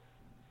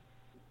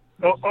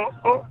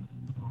 Oh.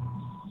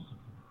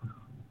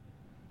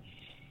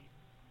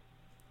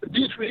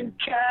 Different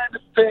kind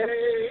of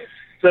face.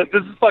 So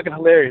this is fucking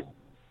hilarious.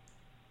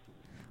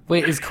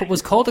 Wait,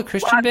 was Cold a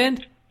Christian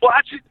band?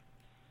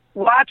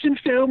 Watching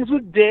films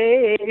with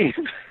Dave.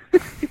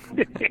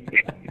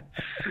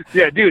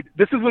 Yeah, dude,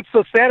 this is what's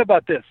so sad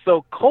about this.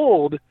 So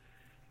Cold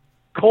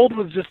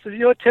was just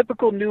a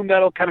typical nu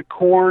metal kind of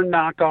Korn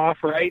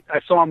knockoff, right? I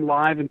saw him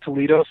live in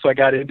Toledo, so I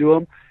got into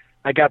him.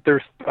 I got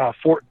their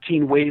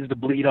 14 Ways to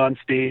Bleed on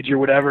stage or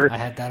whatever. I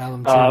had that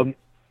album too.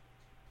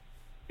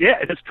 Yeah,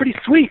 it's pretty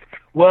sweet.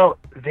 Well,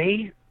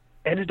 they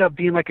ended up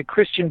being like a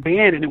Christian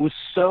band, and it was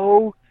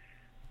so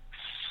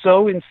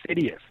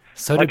insidious.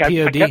 So did POD.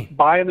 I kept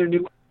buying their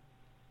new.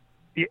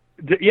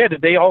 Yeah,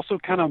 did they also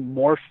kind of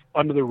morph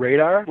under the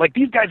radar? Like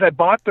these guys, kept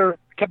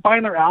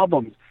buying their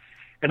albums,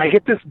 and I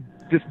hit this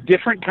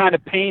different kind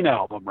of Pain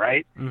album,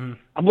 right? Mm-hmm.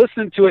 I'm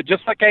listening to it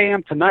just like I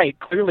am tonight.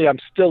 Clearly, I'm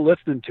still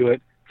listening to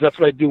it. That's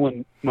what I do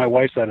when my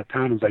wife's out of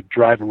town, is I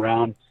drive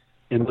around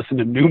and listen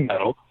to nu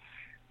metal.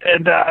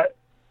 And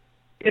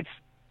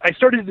I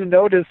started to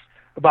notice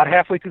about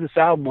halfway through this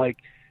album, like,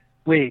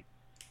 wait,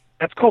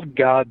 that's called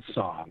God's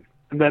Song.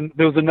 And then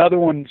there was another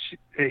one,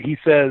 he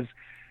says,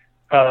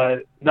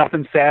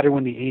 nothing sadder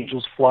when the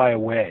angels fly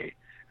away.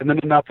 And then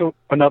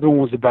another one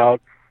was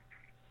about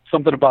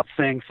something about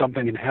saying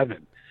something in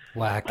heaven.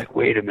 Whack. Like,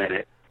 wait a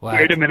minute,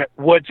 Whack.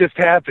 what just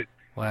happened?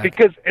 Whack.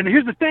 Because, and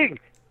here's the thing,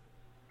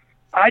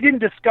 I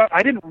didn't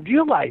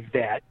realize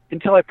that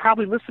until I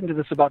probably listened to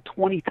this about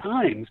 20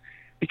 times,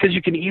 because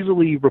you can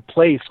easily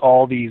replace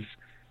all these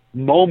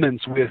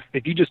moments with,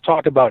 if you just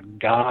talk about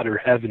God or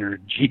heaven or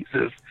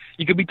Jesus,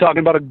 you could be talking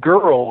about a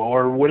girl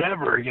or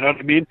whatever, you know what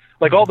I mean?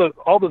 Like all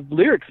the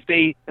lyrics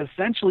stay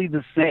essentially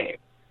the same.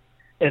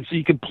 And so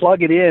you can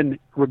plug it in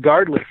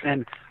regardless.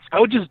 And I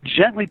would just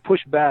gently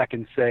push back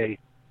and say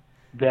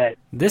that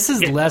this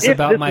is less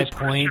about my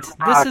point.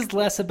 This is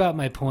less about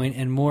my point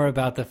and more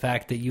about the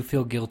fact that you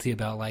feel guilty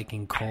about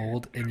liking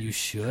Cold, and you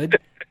should.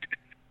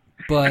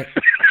 But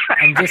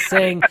I'm just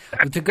saying,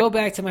 to go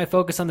back to my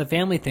focus on the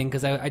family thing,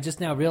 because I just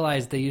now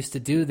realized they used to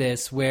do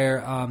this,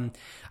 where I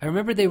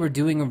remember they were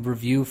doing a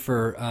review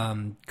for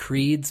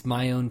Creed's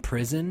My Own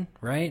Prison,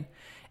 right?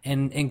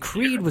 And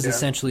Creed was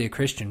essentially a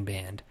Christian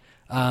band,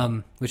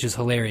 which is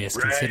hilarious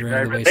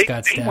considering the way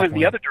Scott Stapp went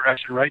the other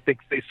direction, right?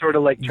 They sort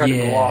of like tried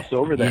to gloss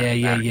over that.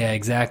 Yeah,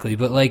 exactly.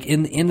 But like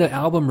in the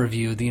album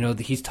review,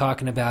 he's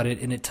talking about it,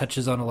 and it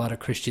touches on a lot of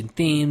Christian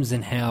themes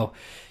and how,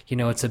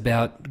 it's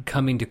about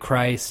coming to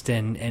Christ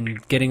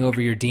and getting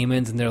over your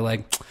demons. And they're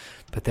like,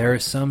 but there are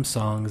some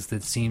songs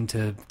that seem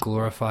to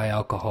glorify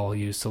alcohol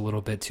use a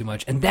little bit too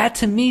much. And that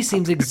to me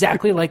seems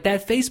exactly like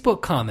that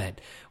Facebook comment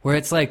where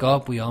it's like,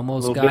 oh, we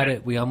almost got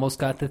it. We almost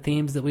got the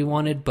themes that we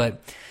wanted,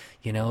 but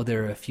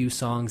there are a few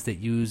songs that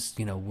use,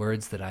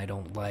 words that I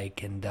don't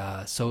like. And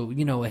so,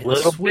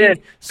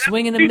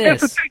 swing and a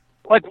miss.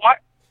 Like,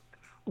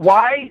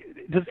 why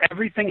does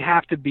everything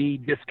have to be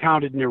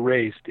discounted and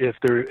erased if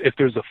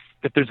there's a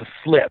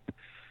slip?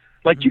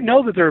 Like,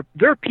 that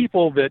there are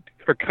people that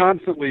are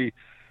constantly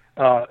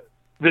that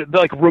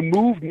like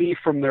remove me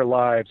from their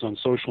lives on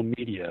social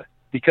media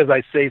because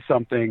I say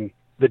something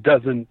that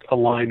doesn't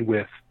align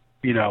with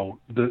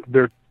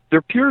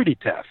their purity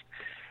test.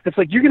 It's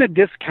like you're going to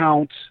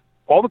discount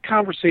all the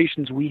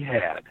conversations we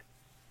had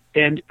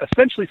and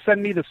essentially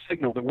send me the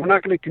signal that we're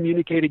not going to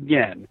communicate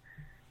again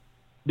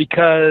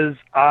because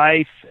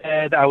I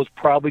said I was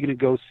probably going to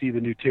go see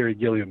the new Terry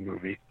Gilliam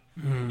movie,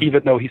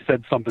 even though he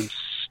said something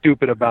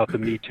stupid about the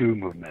Me Too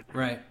movement.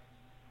 Right.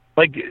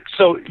 Like,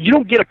 so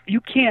you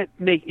can't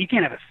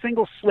have a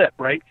single slip,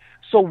 right?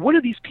 So what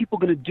are these people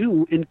going to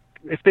do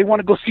if they want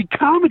to go see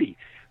comedy?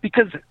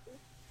 Because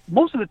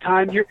most of the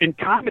time you're in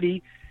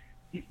comedy,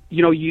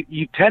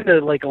 you tend to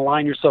like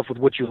align yourself with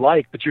what you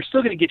like, but you're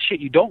still going to get shit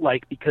you don't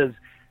like because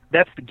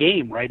that's the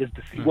game, right? Is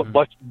to see what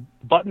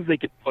buttons they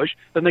can push.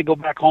 Then they go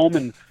back home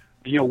and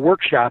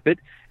workshop it,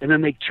 and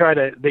then they try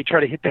to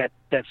hit that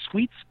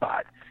sweet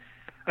spot.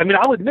 I mean,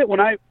 I'll admit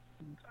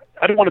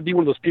I don't want to be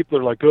one of those people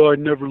that are like, oh, I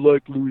never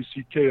liked Louis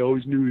C.K. I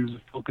always knew he was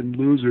a fucking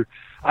loser.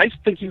 I used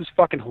to think he was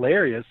fucking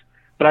hilarious,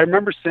 but I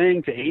remember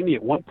saying to Amy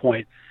at one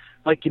point,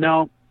 like,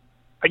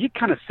 I get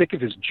kind of sick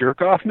of his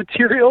jerk-off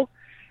material,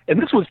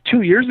 and this was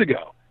 2 years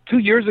ago. 2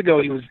 years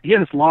ago, he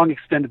had this long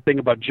extended thing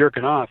about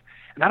jerking off,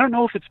 and I don't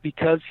know if it's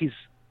because he's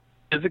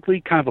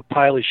physically kind of a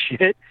pile of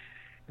shit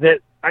that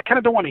I kind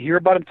of don't want to hear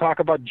about him talk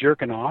about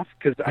jerking off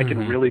because I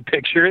can really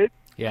picture it.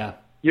 Yeah.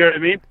 You know what I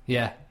mean?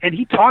 Yeah. And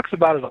he talks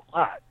about it a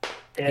lot.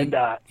 And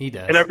he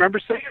does. And I remember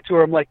saying to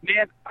her, I'm like,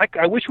 man,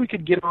 I wish we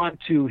could get on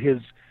to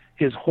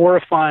his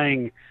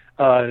horrifying,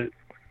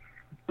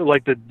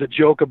 like the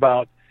joke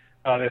about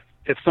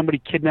if somebody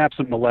kidnaps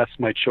and molests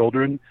my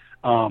children,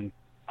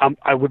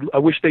 I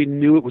wish they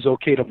knew it was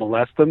okay to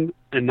molest them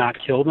and not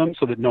kill them,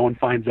 so that no one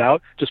finds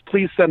out. Just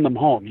please send them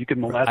home. You can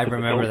molest them. I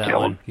remember that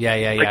one. Yeah,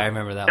 like, I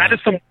remember that one. That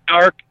is some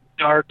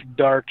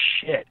dark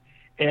shit,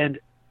 and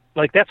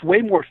like that's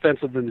way more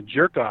offensive than the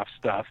jerk off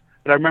stuff.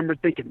 But I remember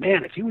thinking,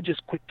 man, if he would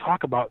just quit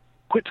talking about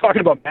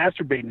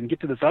masturbating and get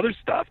to this other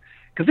stuff,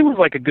 because it was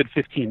like a good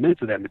 15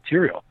 minutes of that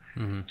material.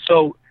 Mm-hmm.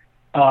 So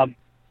I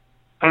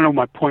don't know what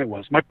my point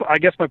was. I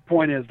guess my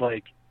point is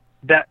like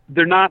that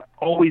they're not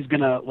always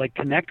gonna like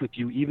connect with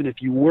you, even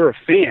if you were a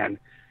fan,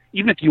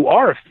 even if you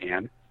are a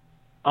fan.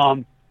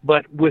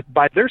 But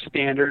by their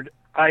standard,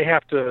 I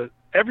have to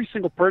every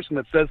single person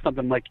that says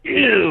something like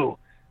 "ew,"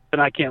 then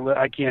I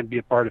can't be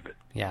a part of it.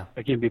 Yeah,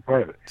 I can't be a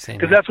part of it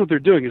because that's what they're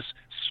doing is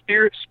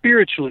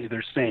spiritually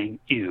they're saying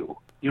 "ew."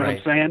 You know what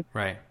I'm saying?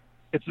 Right.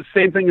 It's the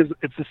same thing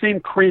it's the same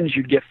cringe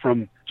you'd get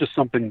from just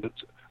something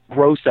that's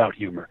gross out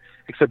humor,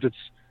 except it's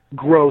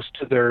gross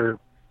to their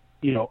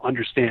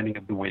understanding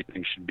of the way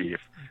things should be,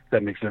 if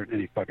that makes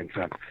any fucking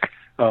sense.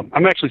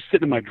 I'm actually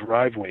sitting in my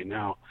driveway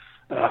now.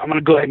 I'm going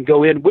to go ahead and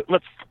go in.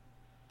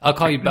 I'll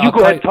call you back. You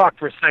go ahead and talk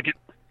for a second.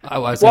 I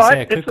was going to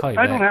say, I could call you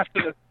back. I don't have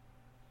to.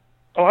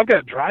 Oh, I've got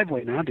a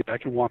driveway now, dude. I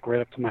can walk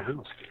right up to my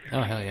house.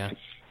 Oh, hell yeah.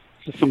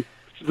 It's some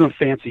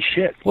fancy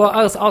shit. Well,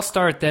 I'll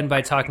start then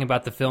by talking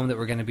about the film that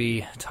we're going to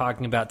be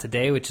talking about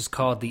today, which is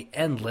called The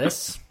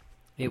Endless.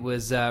 It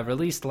was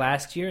released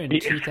last year in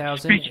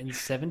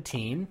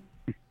 2017.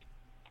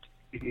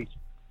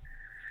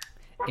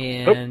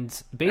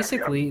 And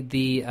basically,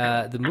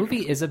 the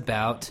movie is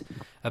about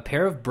a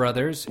pair of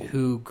brothers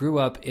who grew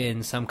up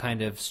in some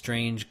kind of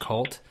strange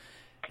cult,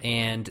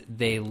 and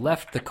they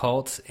left the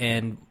cult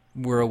and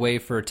were away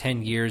for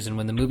 10 years. And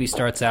when the movie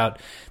starts out,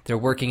 they're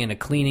working in a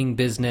cleaning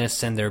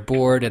business, and they're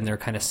bored, and they're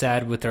kind of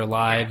sad with their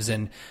lives.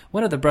 And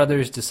one of the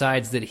brothers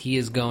decides that he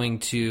is going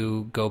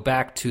to go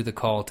back to the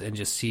cult and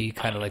just see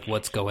kind of like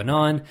what's going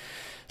on.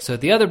 So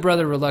the other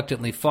brother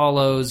reluctantly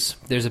follows.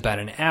 There's about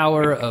an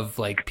hour of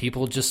like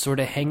people just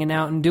sort of hanging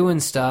out and doing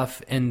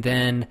stuff, and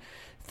then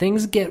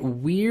things get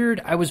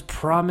weird. I was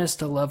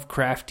promised a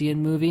Lovecraftian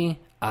movie.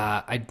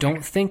 I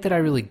don't think that I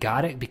really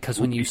got it, because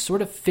when you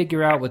sort of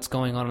figure out what's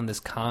going on in this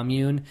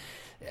commune,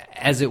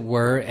 as it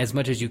were, as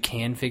much as you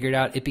can figure it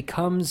out,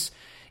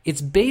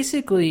 it's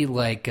basically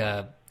like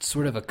a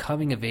sort of a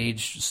coming of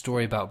age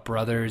story about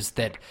brothers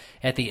that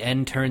at the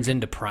end turns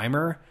into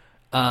Primer.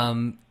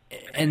 And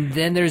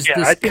then there's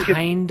this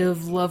kind of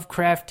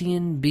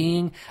Lovecraftian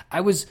being.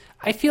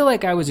 I feel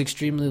like I was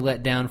extremely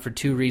let down for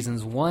two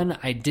reasons. One,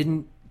 I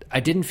didn't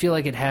feel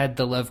like it had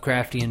the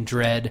Lovecraftian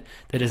dread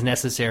that is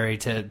necessary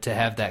to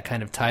have that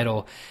kind of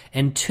title.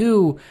 And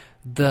two,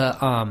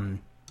 the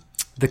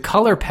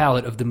color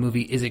palette of the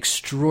movie is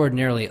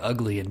extraordinarily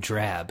ugly and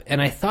drab.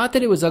 And I thought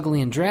that it was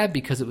ugly and drab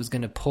because it was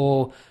going to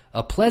pull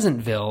a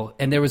Pleasantville,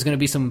 and there was going to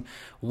be some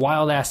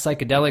wild-ass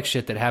psychedelic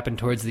shit that happened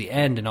towards the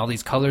end, and all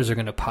these colors are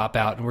going to pop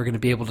out, and we're going to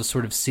be able to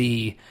sort of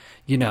see,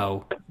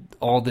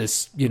 all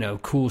this,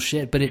 cool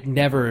shit. But it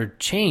never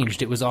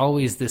changed. It was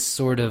always this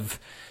sort of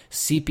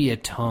sepia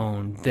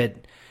tone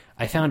that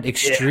I found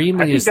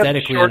extremely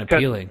aesthetically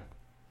unappealing.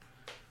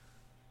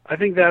 I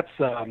think that's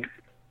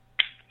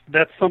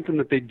something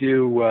that they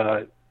do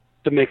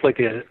to make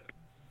a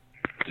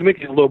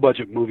low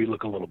budget movie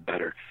look a little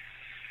better.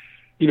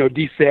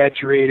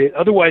 Desaturate it.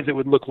 Otherwise, it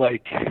would look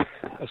like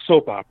a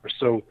soap opera.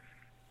 So,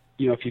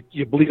 if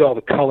you bleed all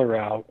the color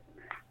out,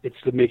 it's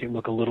to make it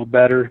look a little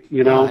better.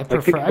 I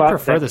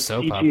prefer the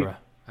soap opera.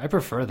 I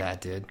prefer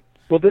that, dude.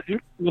 Well,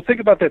 think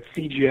about that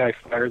CGI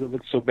fire that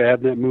looked so bad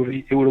in that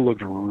movie. It would have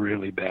looked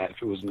really bad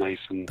if it was nice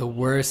and the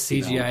worst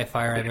CGI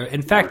fire I've ever.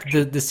 In fact,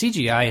 the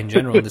CGI in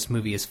general in this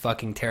movie is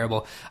fucking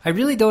terrible. I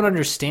really don't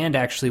understand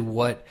actually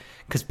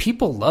because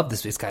people love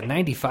this. It's got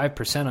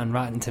 95% on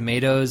Rotten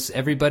Tomatoes.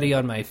 Everybody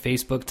on my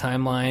Facebook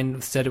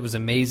timeline said it was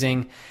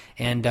amazing,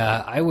 and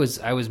I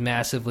was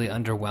massively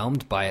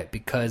underwhelmed by it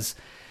because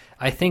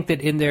I think that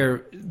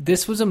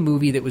this was a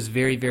movie that was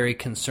very, very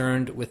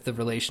concerned with the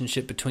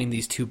relationship between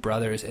these two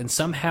brothers, and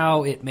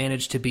somehow it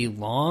managed to be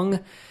long,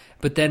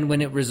 but then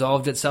when it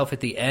resolved itself at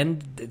the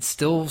end, it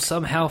still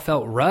somehow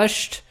felt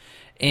rushed.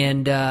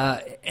 And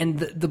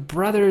the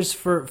brothers,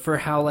 for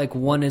how like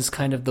one is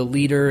kind of the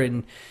leader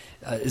and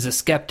is a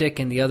skeptic,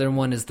 and the other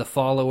one is the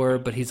follower,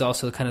 but he's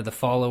also kind of the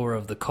follower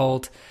of the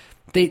cult.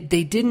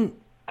 They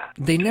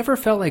never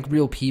felt like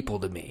real people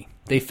to me.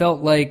 They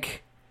felt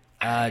like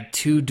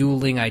two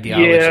dueling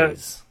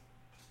ideologies.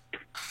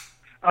 Yeah.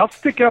 I'll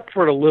stick up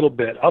for it a little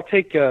bit. I'll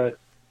take a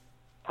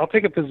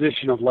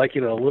position of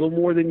liking it a little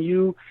more than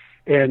you,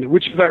 and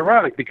which is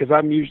ironic because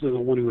I'm usually the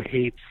one who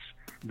hates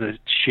the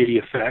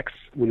shitty effects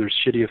when there's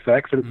shitty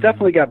effects, and it's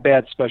definitely got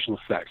bad special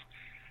effects.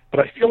 But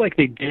I feel like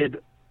they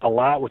did a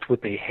lot with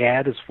what they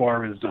had as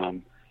far as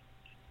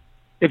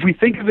if we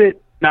think of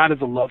it not as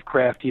a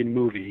Lovecraftian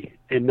movie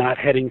and not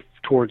heading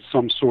towards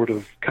some sort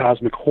of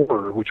cosmic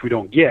horror, which we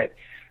don't get.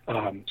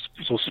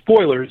 So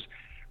spoilers,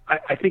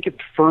 I think it's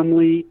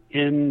firmly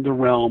in the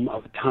realm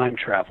of a time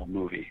travel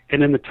movie.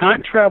 And in the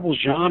time travel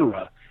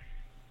genre,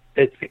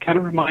 it kind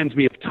of reminds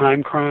me of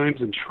Time Crimes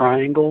and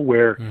Triangle,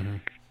 where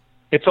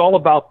it's all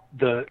about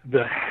the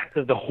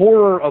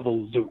horror of a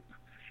loop.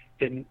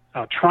 And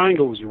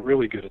Triangle was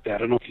really good at that. I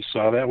don't know if you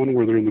saw that one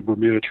where they're in the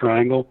Bermuda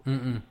Triangle.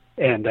 Mm-mm.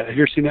 And have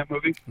you ever seen that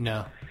movie?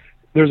 No.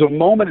 There's a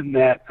moment in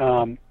that.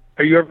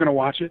 Are you ever going to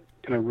watch it?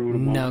 Can I ruin a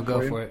moment? No,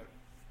 go for it.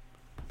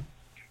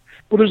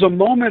 Well, there's a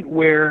moment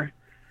where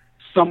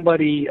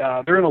somebody,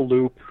 they're in a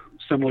loop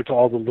similar to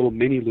all the little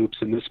mini loops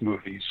in this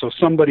movie. So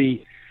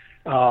somebody,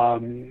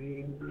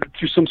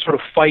 through some sort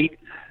of fight,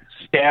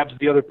 stabs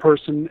the other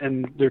person,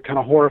 and they're kind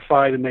of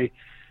horrified, and they,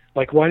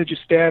 like, why did you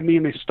stab me?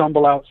 And they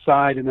stumble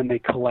outside, and then they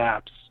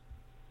collapse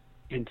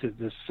into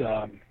this,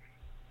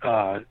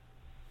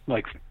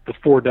 like the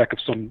foredeck of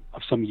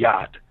some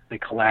yacht. They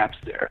collapse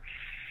there.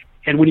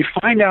 And when you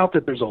find out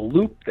that there's a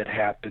loop that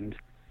happened,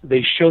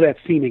 they show that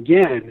scene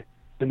again,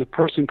 and the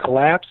person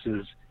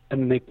collapses,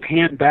 and then they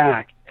pan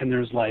back, and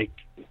there's like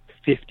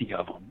 50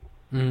 of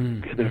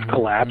them that have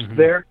collapsed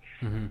there.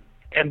 Mm-hmm.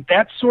 And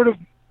that sort of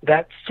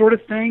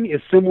thing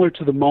is similar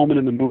to the moment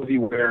in the movie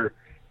where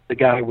the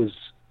guy was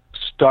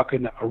stuck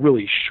in a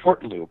really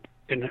short loop,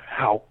 and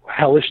how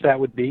hellish that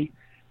would be.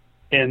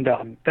 And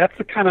that's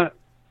the kind of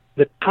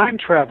the time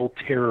travel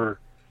terror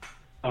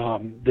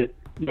that,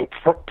 you know,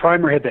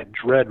 Primer had that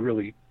dread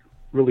really,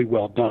 really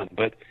well done.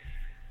 But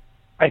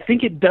I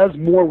think it does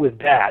more with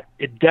that.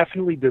 It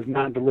definitely does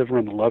not deliver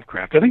on the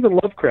Lovecraft. I think the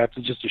Lovecraft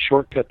is just a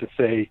shortcut to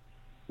say,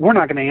 we're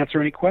not going to answer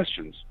any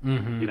questions. You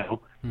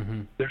know,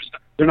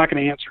 they're not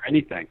going to answer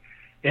anything.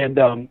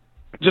 And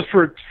just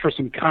for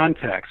some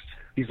context,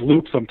 these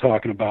loops I'm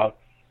talking about,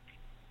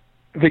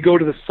 they go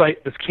to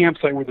this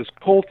campsite where this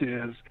cult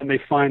is, and they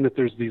find that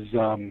there's these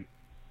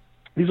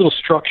little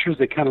structures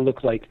that kind of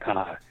look like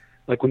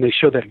when they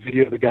show that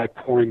video of the guy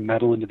pouring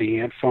metal into the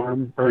ant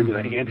farm or into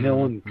the ant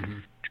hill and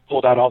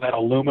pulled out all that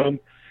aluminum.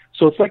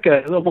 So it's like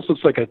it almost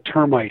looks like a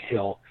termite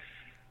hill.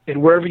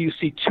 And wherever you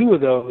see two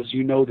of those,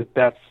 you know that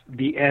that's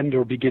the end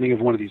or beginning of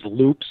one of these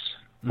loops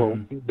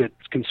that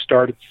can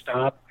start and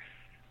stop.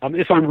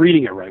 If I'm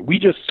reading it right, we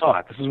just saw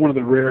it. This is one of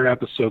the rare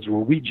episodes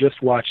where we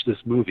just watched this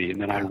movie and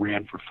then I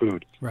ran for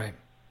food. Right.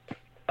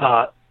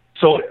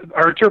 So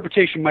our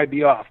interpretation might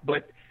be off,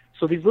 but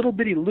so these little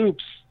bitty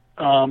loops,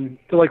 they're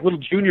like little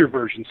junior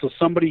versions. So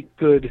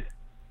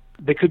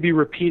they could be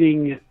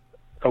repeating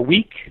a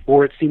week,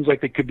 or it seems like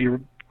they could be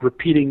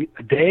repeating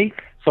a day.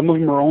 Some of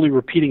them are only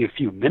repeating a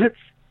few minutes,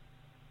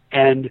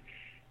 and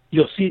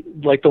you'll see,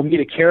 like, they'll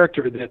meet a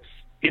character that's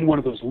in one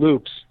of those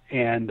loops,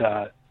 and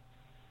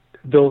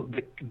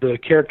the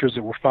characters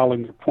that were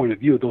following their point of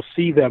view, they'll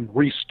see them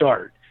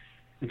restart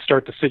and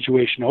start the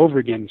situation over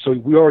again. So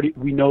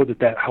we know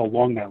that how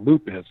long that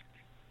loop is.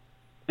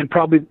 And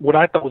probably what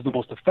I thought was the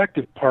most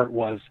effective part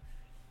was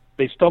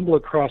they stumble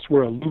across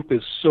where a loop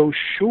is so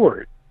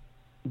short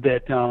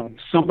that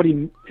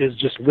somebody is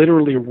just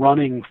literally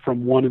running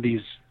from one of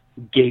these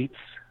gates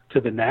to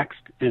the next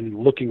and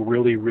looking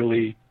really,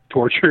 really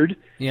tortured.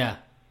 Yeah.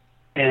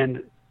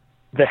 And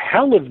the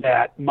hell of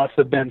that must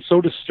have been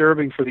so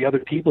disturbing for the other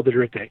people that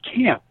are at that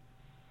camp.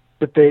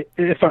 But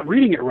if I'm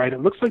reading it right, it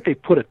looks like they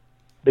put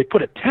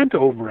a tent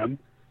over him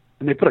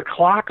and they put a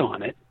clock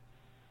on it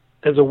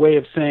as a way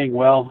of saying,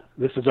 well,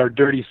 this is our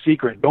dirty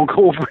secret. Don't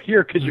go over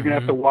here because you're going to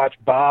have to watch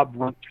Bob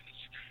run through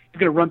this. He's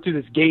going to run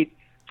through this gate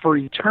for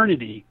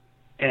eternity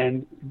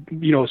and,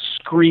 you know,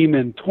 scream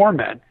in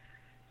torment.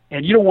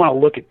 And you don't want to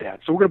look at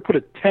that. So we're going to put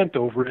a tent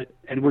over it,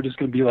 and we're just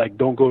going to be like,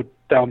 don't go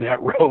down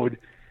that road.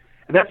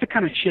 And that's the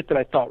kind of shit that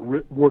I thought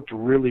worked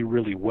really,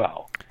 really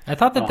well. I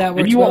thought that worked well.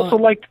 And you also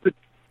liked the...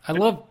 I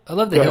love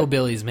the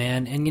hillbillies,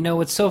 man. And you know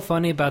what's so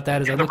funny about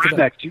that is I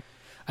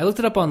looked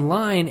it up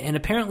online, and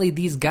apparently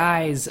these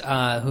guys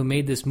who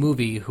made this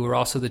movie, who are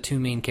also the two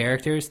main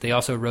characters, they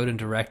also wrote and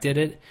directed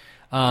it.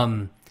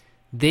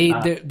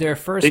 Their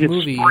first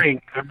movie,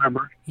 Spring, I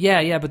remember.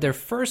 Yeah, but their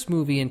first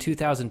movie in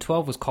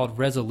 2012 was called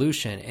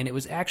Resolution, and it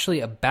was actually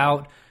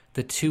about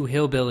the two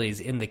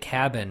hillbillies in the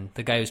cabin,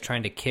 the guy who's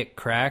trying to kick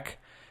crack.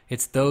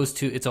 It's those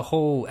two. It's a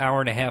whole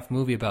hour-and-a-half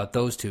movie about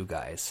those two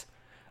guys.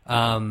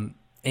 And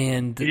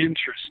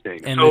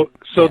interesting. And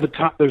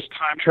there's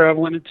time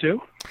travel in it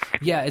too.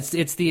 Yeah,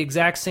 it's the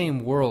exact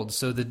same world.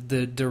 So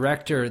the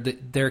director,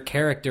 their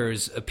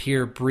characters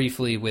appear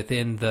briefly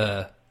within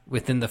the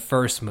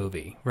first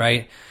movie,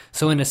 right?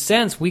 So in a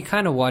sense, we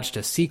kind of watched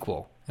a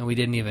sequel, and we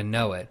didn't even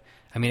know it.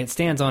 I mean, it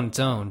stands on its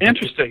own.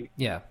 Interesting.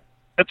 Yeah,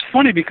 that's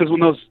funny because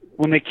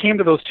when they came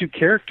to those two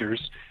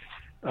characters,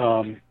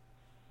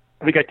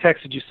 I think I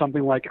texted you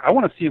something like, "I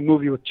want to see a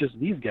movie with just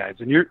these guys,"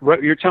 and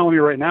you're telling me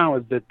right now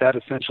is that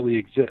essentially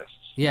exists.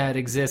 Yeah, it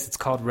exists. It's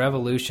called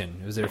Revolution.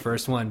 It was their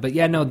first one, but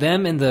yeah, no,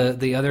 them and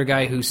the other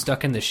guy who's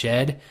stuck in the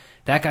shed.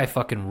 That guy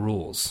fucking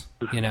rules.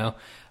 You know.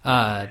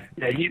 Yeah,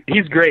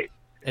 he's great.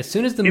 As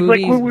soon as the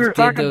movies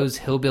did those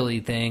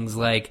hillbilly things,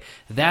 like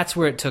that's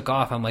where it took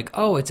off. I'm like,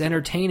 oh, it's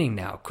entertaining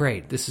now.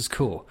 Great, this is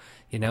cool.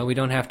 You know, we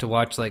don't have to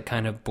watch like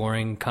kind of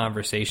boring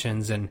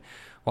conversations and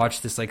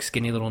watch this like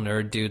skinny little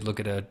nerd dude look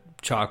at a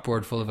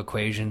chalkboard full of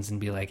equations and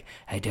be like,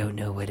 I don't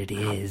know what it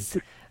is.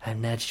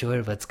 I'm not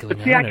sure what's going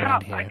on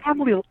around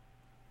here.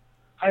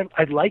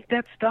 I like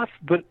that stuff,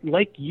 but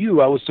like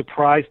you, I was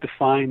surprised to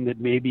find that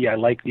maybe I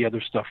like the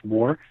other stuff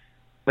more.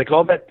 Like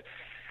all that,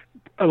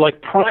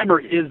 like Primer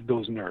is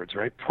those nerds,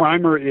 right?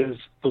 Primer is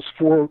those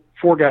four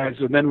guys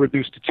and then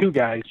reduced to two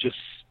guys just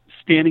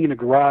standing in a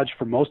garage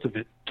for most of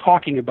it,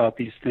 talking about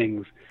these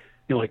things,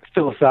 you know, like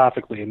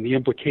philosophically and the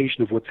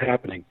implication of what's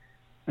happening.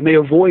 And they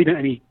avoid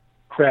any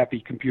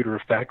crappy computer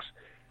effects.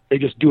 They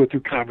just do it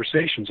through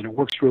conversations, and it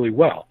works really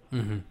well.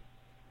 Mm-hmm.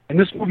 And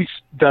this movie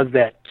does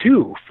that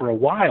too for a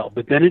while,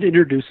 but then it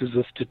introduces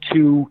us to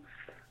two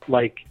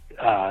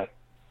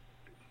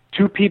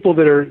people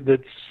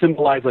that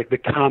symbolize like the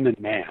common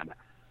man.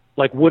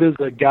 Like, what is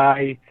a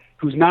guy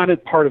who's not a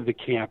part of the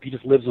camp? He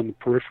just lives on the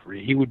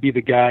periphery. He would be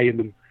the guy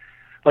in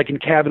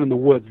Cabin in the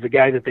Woods, the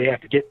guy that they have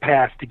to get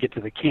past to get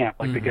to the camp.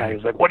 Like the guy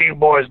who's like, "What are you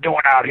boys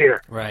doing out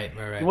here? Right.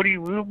 What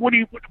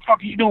the fuck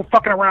are you doing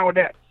fucking around with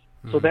that?"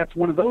 So that's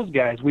one of those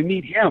guys. We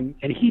meet him,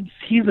 and he's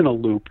in a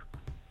loop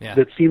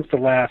that seems to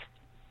last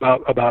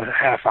about a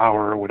half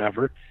hour or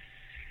whatever,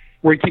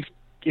 where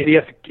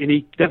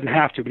he doesn't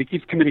have to, but he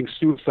keeps committing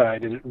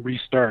suicide, and it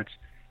restarts.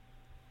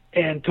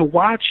 And to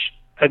watch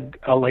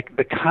like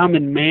the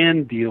common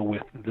man deal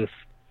with this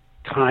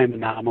time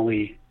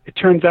anomaly, it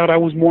turns out I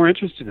was more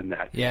interested in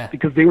that. Yeah.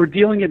 Because they were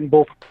dealing it in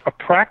both a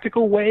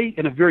practical way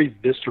and a very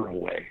visceral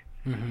way.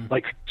 Mm-hmm.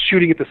 Like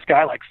shooting at the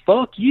sky like,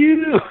 fuck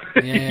you,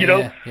 you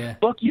know,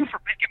 fuck you for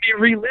making me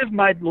relive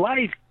my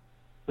life.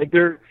 Like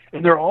they're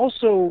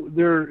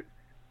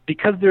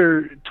because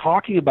they're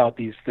talking about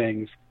these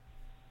things,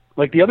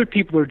 like the other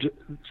people are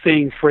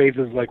saying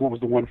phrases like, what was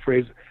the one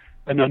phrase?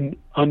 An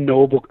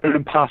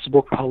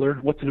impossible color.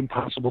 What's an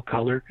impossible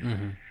color?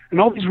 Mm-hmm.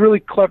 And all these really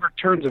clever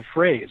turns of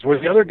phrase, where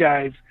the other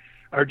guys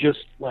are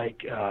just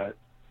like,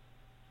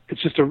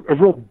 it's just a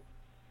real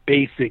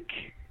basic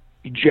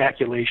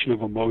ejaculation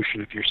of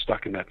emotion if you're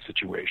stuck in that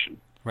situation.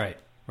 Right.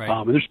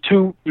 And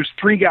there's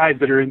three guys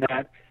that are in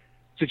that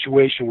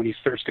situation when he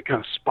starts to kind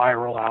of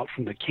spiral out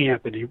from the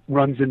camp, and he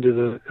runs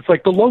into it's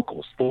like the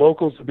locals. The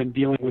locals have been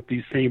dealing with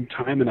these same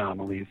time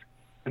anomalies,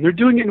 and they're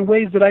doing it in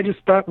ways that I just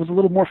thought was a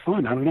little more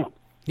fun. I don't know.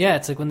 Yeah,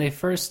 it's like when they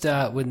first,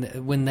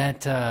 when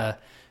that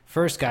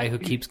first guy who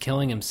keeps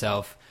killing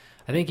himself,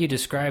 I think you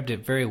described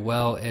it very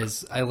well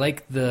as, I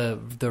like the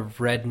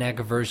redneck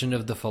version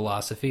of the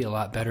philosophy a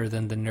lot better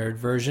than the nerd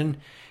version.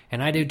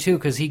 And I do too,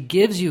 because he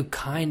gives you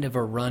kind of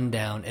a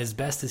rundown as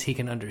best as he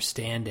can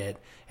understand it,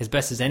 as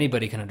best as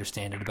anybody can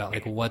understand it, about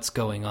like what's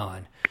going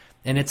on.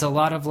 And it's a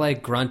lot of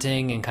like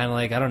grunting and kind of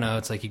like, I don't know,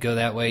 it's like you go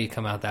that way, you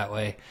come out that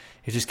way.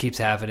 It just keeps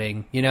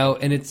happening, you know,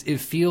 and it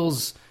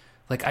feels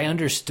like I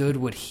understood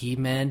what he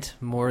meant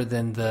more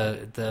than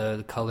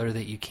the color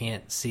that you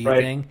can't see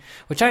thing,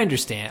 which I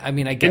understand. I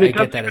mean, I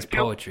get that as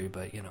poetry,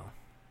 but you know.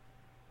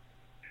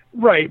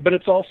 Right, but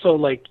it's also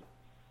like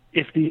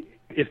if the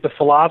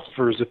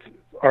philosophers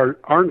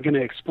aren't going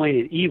to explain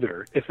it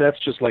either, if that's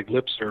just like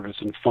lip service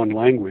and fun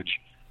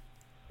language,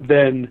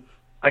 then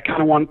I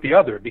kind of want the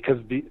other, because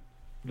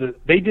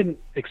they didn't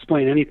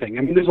explain anything.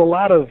 I mean, there's a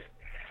lot of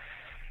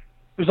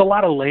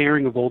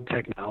layering of old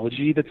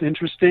technology that's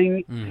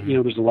interesting. Mm-hmm. You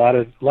know, there's a lot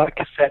of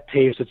cassette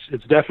tapes.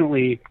 It's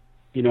definitely,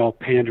 you know,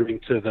 pandering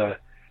to the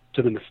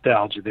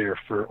nostalgia there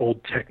for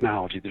old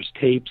technology. There's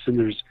tapes, and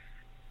there's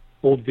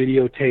old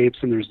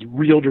videotapes, and there's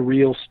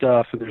reel-to-reel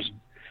stuff, and there's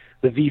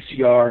the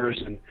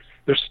VCRs, and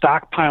they're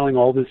stockpiling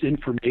all this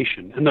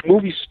information. And the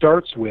movie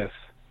starts with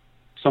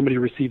somebody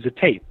receives a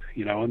tape,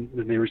 you know, and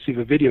then they receive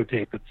a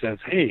videotape that says,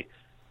 "Hey,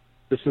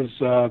 this is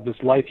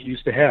this life you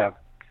used to have."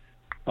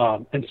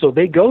 And so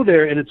they go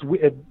there, and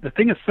the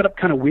thing is set up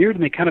kind of weird,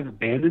 and they kind of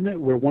abandon it,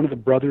 where one of the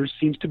brothers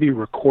seems to be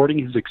recording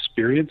his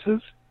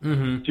experiences.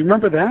 Mm-hmm. Do you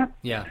remember that?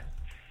 Yeah.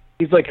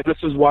 He's like,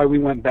 "This is why we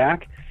went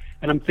back."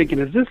 And I'm thinking,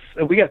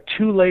 we got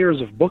two layers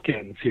of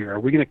bookends here. Are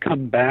we going to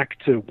come back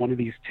to one of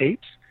these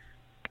tapes?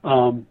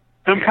 I'm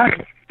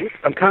kind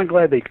of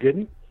glad they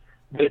didn't,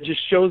 but it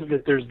just shows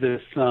that there's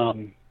this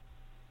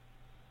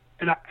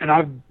and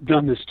I've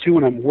done this too.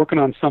 When I'm working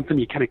on something,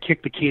 you kind of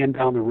kick the can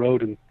down the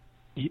road, and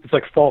it's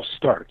like false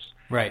starts.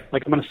 Right.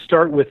 Like I'm going to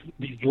start with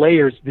these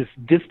layers, this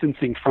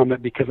distancing from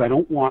it, because I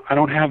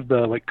don't have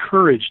the like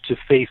courage to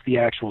face the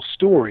actual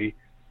story,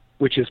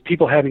 which is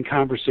people having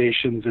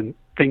conversations and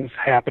things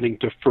happening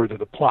to further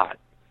the plot.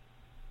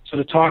 So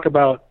to talk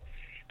about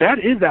that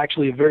is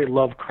actually a very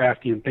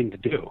Lovecraftian thing to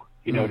do.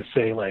 You know, to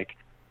say like,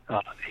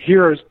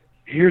 here's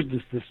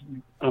this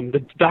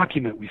the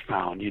document we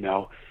found. You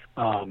know,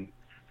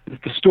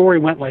 the story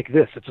went like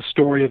this. It's a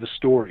story of a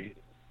story.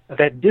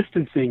 That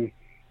distancing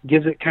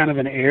gives it kind of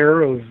an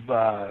air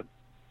of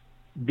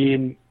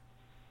being,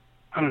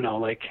 I don't know,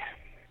 like,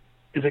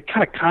 is it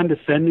kind of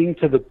condescending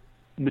to the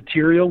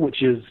material,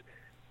 which is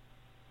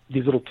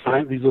these little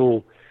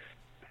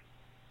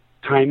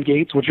time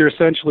gates, which are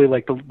essentially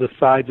like the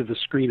sides of the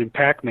screen in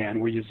Pac-Man,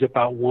 where you zip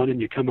out one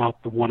and you come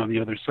out the one on the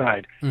other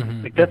side.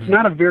 Like that's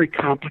not a very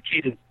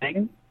complicated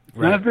thing. It's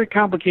not a very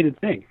complicated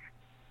thing.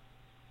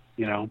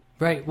 You know.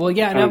 Right. Well,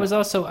 yeah, and I was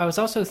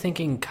also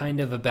thinking kind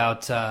of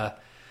about.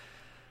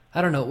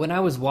 I don't know, when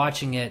I was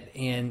watching it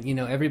and, you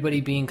know, everybody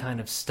being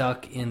kind of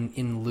stuck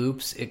in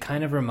loops, it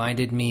kind of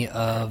reminded me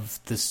of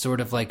this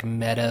sort of like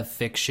meta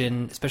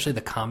fiction, especially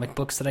the comic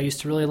books that I used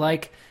to really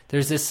like.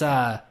 There's this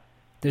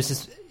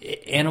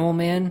Animal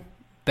Man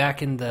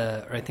back in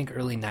I think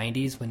early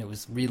 90s when it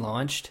was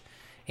relaunched.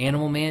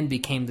 Animal Man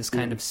became this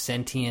kind of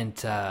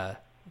sentient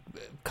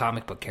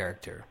comic book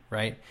character,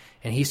 right?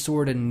 And he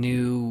sort of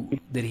knew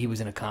that he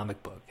was in a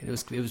comic book. It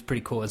was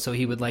pretty cool. And so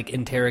he would like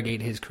interrogate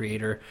his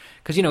creator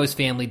because, you know, his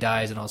family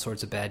dies and all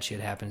sorts of bad shit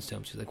happens to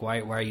him. So he's like,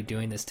 why are you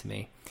doing this to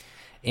me?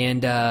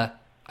 And I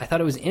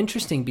thought it was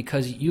interesting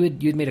because you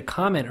had made a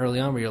comment early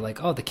on where you're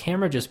like, oh, the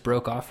camera just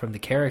broke off from the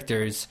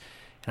characters,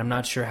 and I'm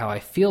not sure how I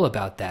feel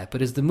about that.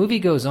 But as the movie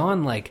goes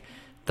on, like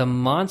the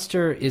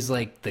monster is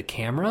like the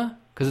camera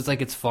because it's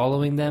like it's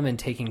following them and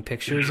taking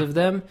pictures of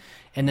them.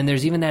 And then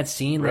there's even that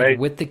scene like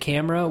with the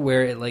camera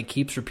where it like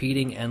keeps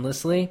repeating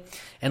endlessly.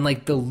 And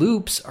like the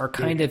loops are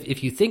kind of,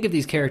 if you think of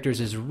these characters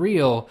as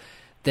real,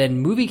 then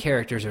movie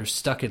characters are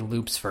stuck in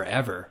loops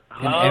forever.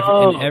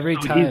 And every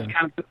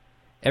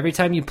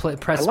time you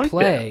press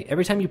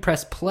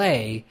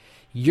play,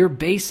 you're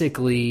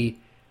basically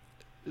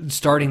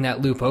starting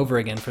that loop over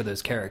again for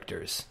those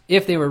characters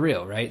if they were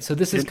real, right? So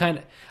this is kind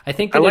of, I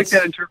think that I like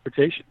that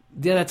interpretation.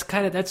 Yeah,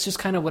 that's just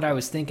kind of what I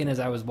was thinking as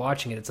I was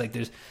watching it. It's like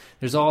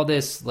there's all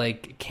this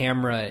like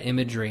camera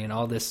imagery and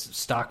all this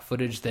stock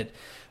footage that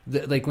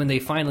like when they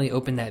finally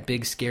open that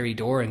big scary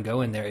door and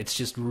go in there, it's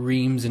just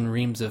reams and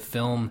reams of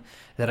film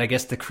that I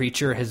guess the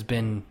creature has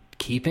been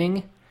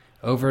keeping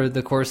over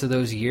the course of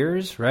those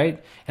years,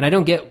 right? And I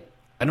don't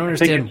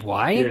understand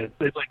why. Yeah,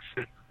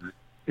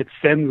 it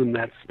sends them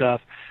that stuff.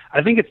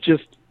 I think it's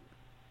just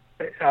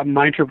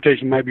my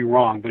interpretation might be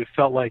wrong, but it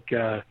felt like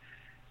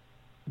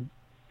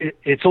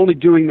it's only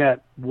doing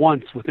that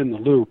once within the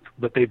loop,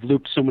 but they've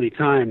looped so many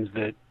times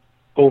that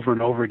over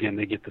and over again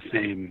they get the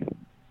same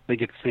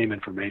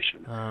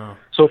information. Oh.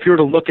 So if you were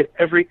to look at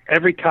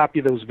every copy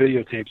of those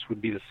videotapes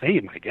would be the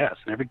same, I guess,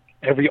 and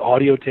every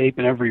audio tape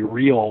and every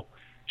reel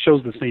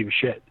shows the same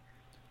shit.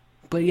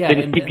 But yeah,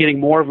 they just keep getting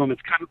more of them.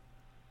 It's kind of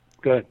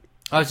good.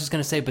 I was just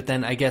gonna say, but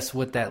then I guess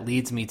what that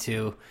leads me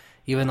to,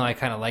 even though I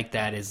kind of like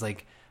that, is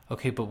like,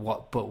 okay, but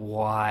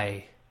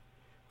why?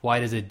 Why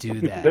does it do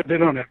that? They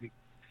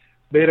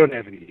don't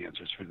have any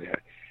answers for that.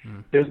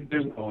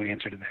 There's no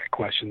answer to that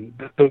question.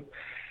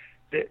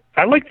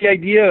 I like the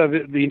idea of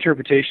it, the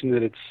interpretation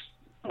that it's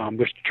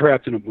they're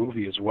trapped in a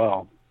movie as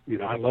well. You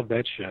know, I love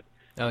that shit.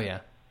 Oh yeah.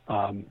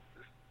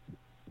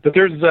 But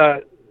there's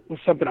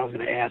something I was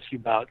going to ask you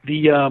about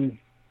the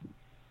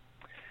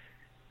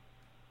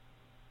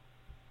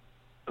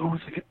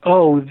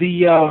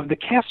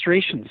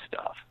castration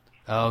stuff.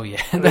 Oh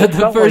yeah,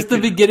 the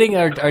beginning,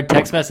 our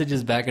text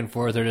messages back and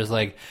forth are just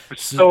like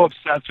so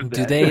obsessed with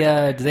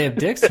that. Do they have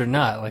dicks or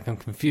not? Like I'm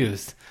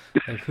confused.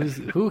 Like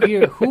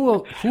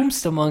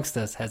whomst amongst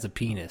us has a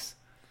penis?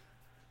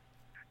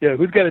 Yeah,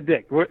 who's got a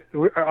dick?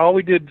 All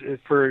we did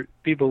for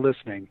people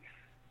listening,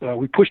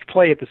 we pushed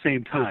play at the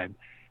same time,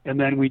 and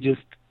then we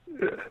just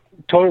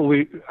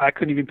totally. I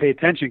couldn't even pay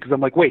attention because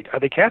I'm like, wait, are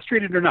they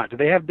castrated or not? Do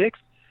they have dicks?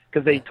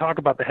 Because they talk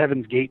about the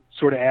Heaven's Gate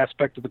sort of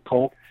aspect of the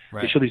cult.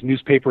 Right. They show these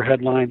newspaper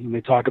headlines and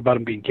they talk about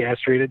them being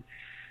castrated.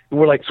 And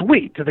we're like, so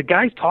wait, do the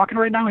guys talking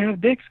right now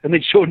have dicks? And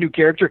they show a new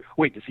character.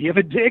 Wait, does he have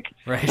a dick?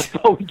 Right. That's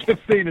all we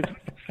kept saying is,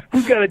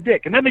 who's got a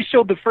dick? And then they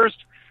showed the first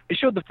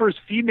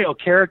female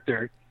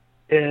character,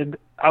 and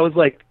I was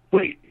like,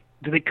 wait,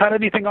 do they cut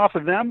anything off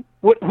of them?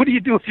 What do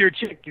you do if you're a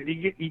chick?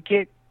 You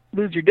can't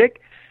lose your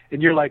dick?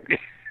 And you're like,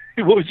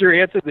 what was your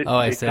answer? That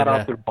I said, cut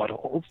off their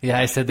buttholes. Yeah,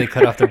 I said they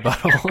cut off their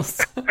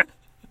buttholes.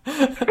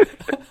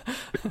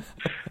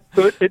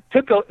 So it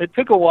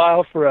took a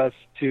while for us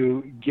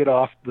to get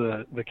off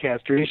the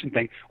castration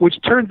thing,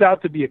 which turns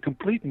out to be a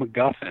complete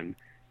MacGuffin,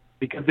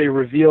 because they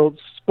revealed,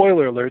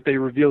 spoiler alert, they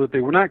revealed that they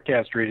were not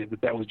castrated,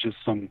 but that was just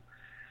some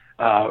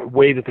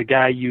way that the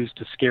guy used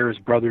to scare his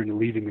brother into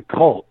leaving the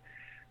cult.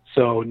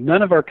 So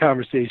none of our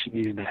conversation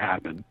needed to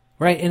happen.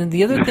 Right, and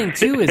the other thing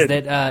too is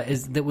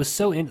that was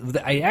so.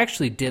 I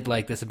actually did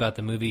like this about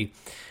the movie,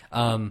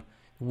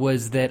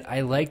 was that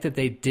I like that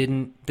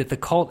that the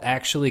cult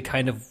actually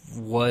kind of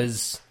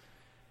was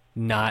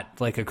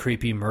not like a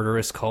creepy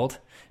murderous cult,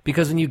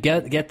 because when you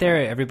get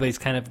there, everybody's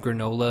kind of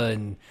granola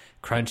and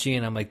crunchy,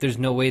 and I'm like, there's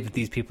no way that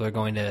these people are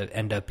going to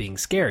end up being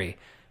scary.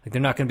 Like, they're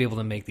not going to be able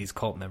to make these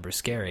cult members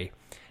scary,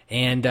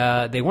 and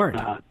they weren't.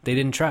 They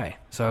didn't try.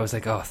 So I was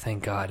like, oh,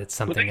 thank God, it's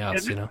something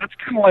else, you know. That's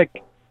kind of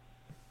like.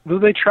 Well,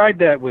 they tried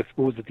that with,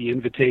 what was it, The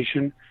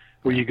Invitation,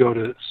 where you go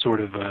to sort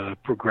of a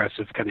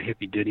progressive kind of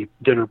hippie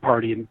dinner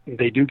party, and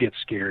they do get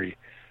scary.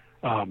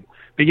 But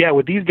yeah,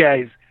 with these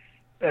guys,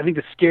 I think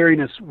the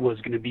scariness was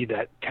going to be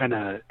that kind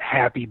of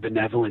happy,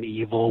 benevolent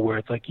evil, where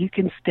it's like, you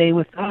can stay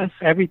with us,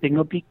 everything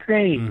will be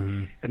great.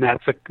 Mm-hmm. And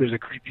there's a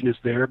creepiness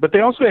there. But they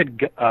also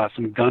had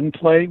some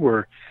gunplay,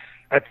 where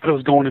I thought it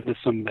was going into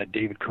some of that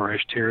David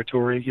Koresh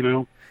territory, you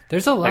know?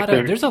 There's a lot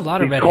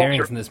of red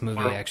herrings in this movie,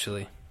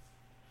 actually.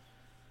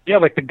 Yeah,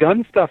 like the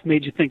gun stuff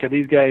made you think of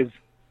these guys,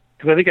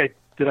 because I think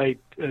did I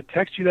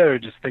text you that, or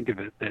just think of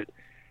it that,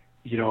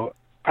 you know,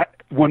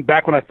 when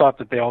I thought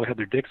that they all had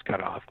their dicks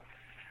cut off,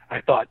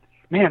 I thought,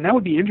 man, that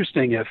would be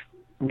interesting if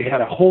we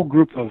had a whole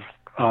group of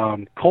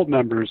cult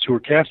members who were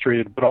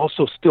castrated but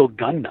also still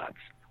gun nuts.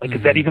 Like,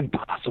 is that even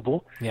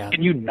possible? Yeah.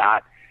 Can you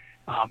not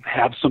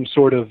have some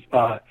sort of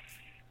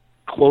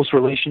close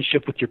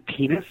relationship with your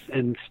penis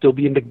and still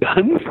be into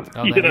guns?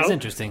 Oh, that is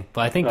interesting.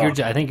 But I think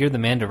you're the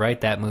man to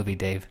write that movie,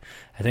 Dave.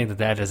 I think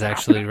that is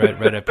actually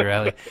right up your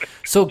alley.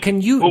 So do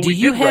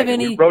you have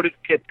any? We wrote it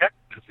via text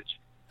message.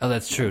 Oh,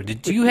 that's true.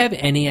 Do you have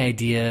any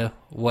idea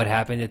what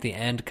happened at the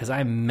end? Because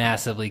I'm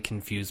massively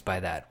confused by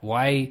that.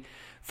 Why?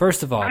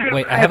 First of all,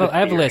 wait. I have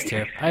a list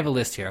here. I have a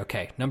list here.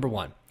 Okay, number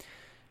 1,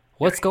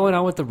 what's going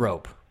on with the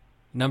rope?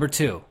 Number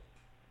 2,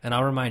 and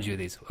I'll remind you of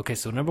these. Okay,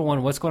 so number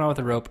 1, what's going on with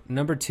the rope?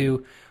 Number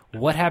 2.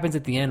 What happens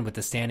at the end with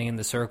the standing in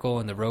the circle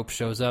and the rope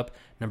shows up?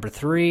 Number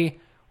 3,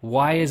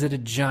 why is it a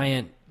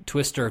giant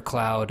twister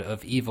cloud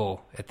of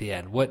evil at the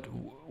end? What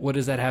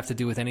does that have to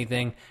do with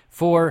anything?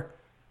 4,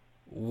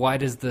 why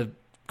does the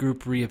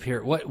group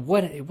reappear?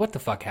 What the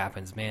fuck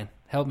happens, man?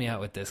 Help me out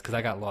with this, because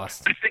I got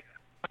lost.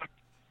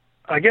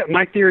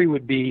 My theory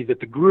would be that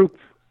the group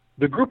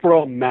were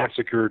all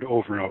massacred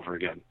over and over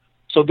again.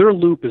 So their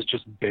loop is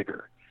just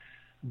bigger.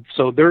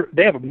 So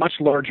they have a much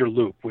larger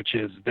loop, which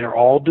is they're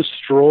all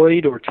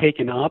destroyed or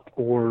taken up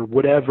or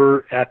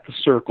whatever at the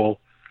circle,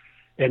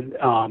 and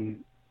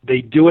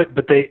they do it.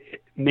 But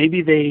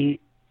who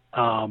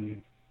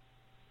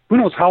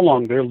knows how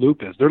long their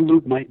loop is? Their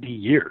loop might be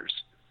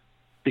years,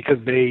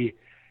 because they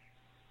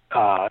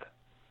by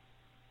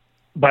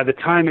the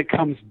time it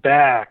comes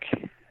back,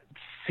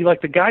 see,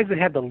 like the guys that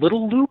had the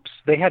little loops,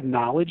 they had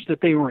knowledge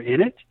that they were in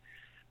it.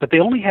 But they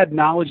only had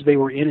knowledge they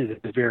were in it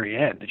at the very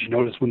end. Did you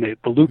notice when the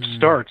loop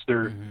starts,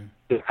 they're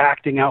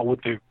acting out what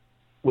they're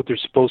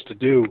supposed to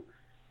do,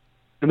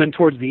 and then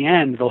towards the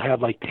end they'll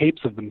have like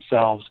tapes of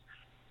themselves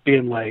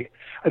being like,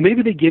 and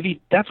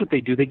maybe that's what they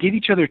do. They give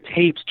each other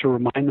tapes to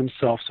remind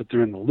themselves that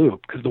they're in the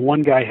loop. Because the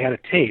one guy had a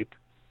tape,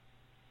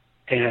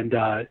 and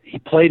he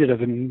played it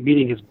of him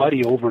meeting his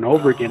buddy over and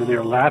over again, and they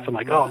were laughing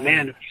like, "Oh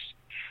man,"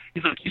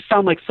 he's like, "You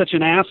sound like such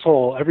an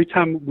asshole every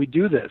time we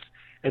do this."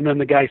 And then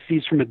the guy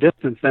sees from a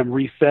distance them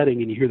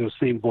resetting, and you hear those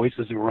same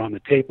voices that were on the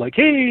tape, like,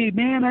 "Hey,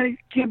 man, I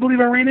can't believe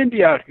I ran into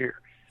you out here."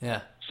 Yeah.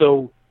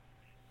 So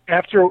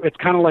after, it's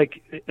kind of like,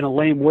 in a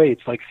lame way,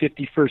 it's like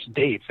 50 First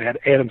Dates,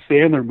 that Adam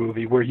Sandler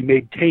movie where he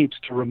made tapes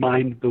to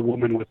remind the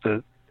woman with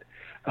the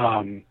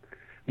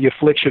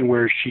affliction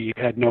where she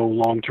had no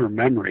long-term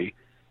memory,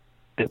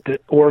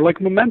 or like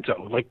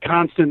Memento, like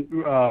constant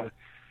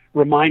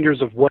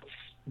reminders of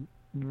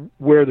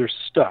where they're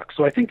stuck.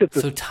 So I think that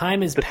so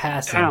time is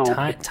passing.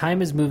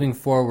 Time is moving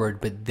forward,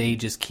 but they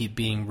just keep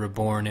being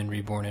reborn and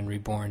reborn and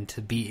reborn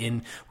to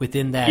be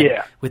within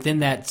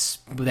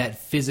that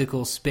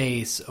physical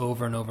space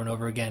over and over and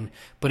over again.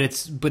 But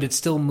it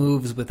still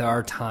moves with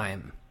our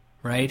time,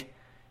 right?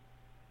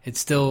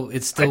 It's still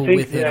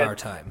within our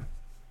time.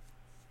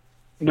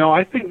 No,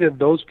 I think that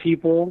those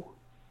people,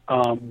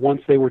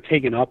 once they were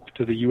taken up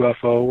to the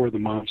UFO or the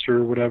monster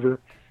or whatever,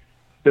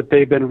 that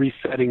they've been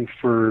resetting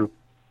for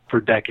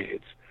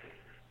decades.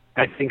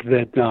 I think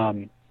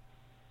that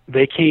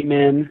they came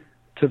in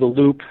to the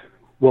loop,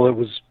 well, it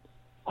was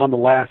on the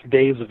last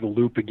days of the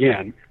loop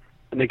again,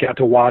 and they got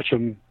to watch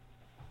them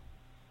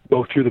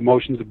go through the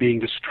motions of being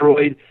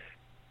destroyed,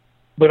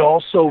 but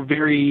also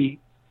very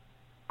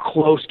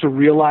close to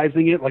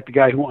realizing it, like the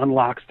guy who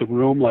unlocks the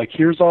room, like,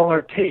 here's all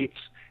our tapes,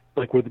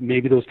 like where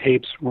maybe those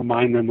tapes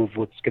remind them of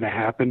what's going to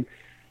happen.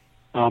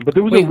 But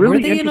there was a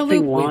really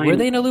interesting line. Were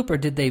they in a loop, or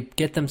did they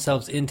get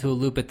themselves into a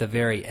loop at the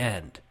very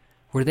end?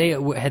 Had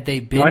they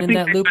been in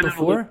that loop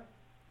before?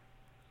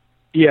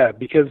 Yeah,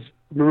 because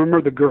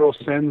remember, the girl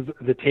sends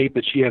the tape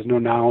that she has no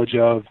knowledge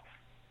of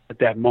at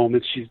that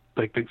moment. She's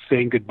like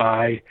saying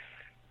goodbye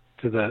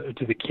to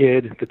the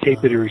kid, the tape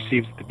that he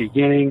receives at the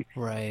beginning.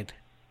 Right.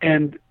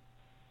 And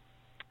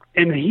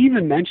And he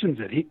even mentions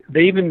it.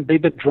 They've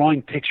been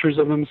drawing pictures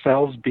of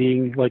themselves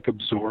being like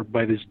absorbed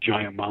by this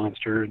giant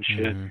monster and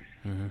shit.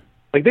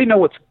 Like they know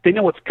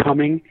what's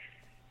coming,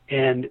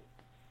 and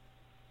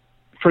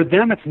for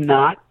them it's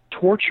not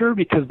torture,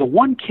 because the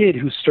one kid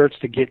who starts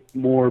to get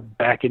more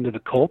back into the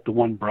cult, the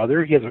one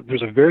brother,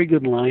 there's a very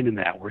good line in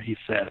that where he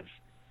says,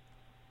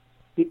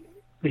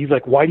 he's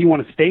like, "Why do you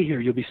want to stay here?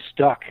 You'll be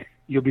stuck.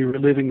 You'll be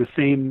reliving the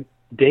same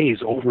days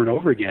over and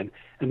over again."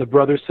 And the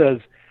brother says,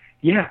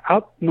 "Yeah,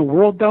 out in the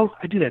world though,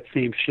 I do that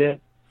same shit.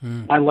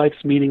 My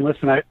life's meaningless,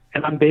 and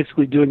I'm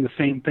basically doing the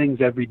same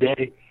things every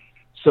day.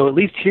 So at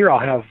least here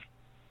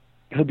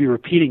he'll be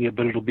repeating it,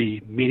 but it'll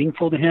be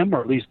meaningful to him,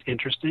 or at least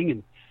interesting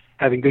and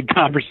having good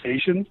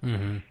conversations."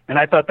 And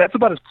I thought that's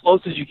about as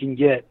close as you can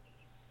get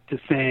to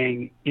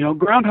saying,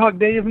 Groundhog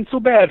Day isn't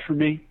so bad for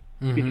me,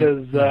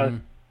 because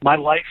my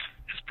life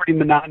is pretty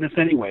monotonous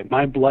anyway.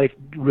 My life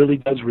really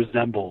does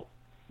resemble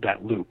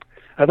that loop.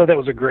 I thought that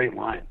was a great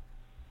line.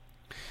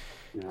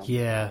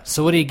 Yeah.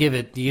 So what do you give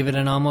it? Do you give it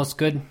an almost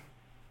good?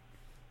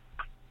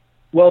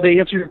 Well, to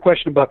answer your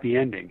question about the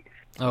ending,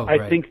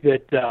 I think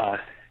that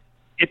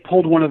it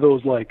pulled one of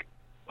those like,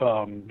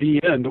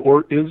 the end,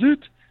 or is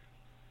it?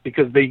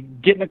 Because they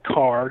get in a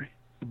car,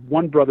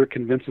 one brother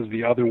convinces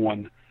the other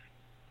one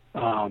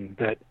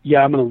that,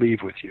 yeah, I'm going to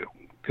leave with you.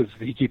 Because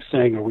he keeps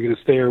saying, are we going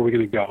to stay or are we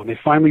going to go? And they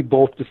finally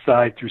both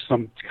decide through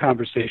some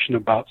conversation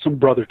about some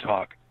brother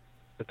talk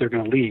that they're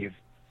going to leave.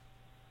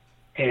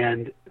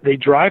 And they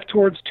drive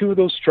towards two of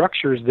those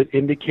structures that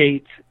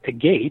indicate a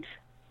gate.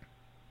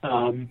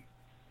 And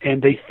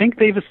they think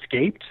they've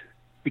escaped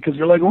because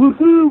they're like,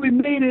 woohoo, we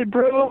made it,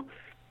 bro.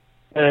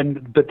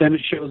 But then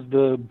it shows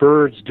the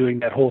birds doing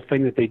that whole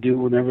thing that they do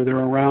whenever they're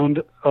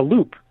around a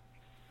loop.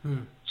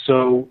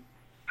 So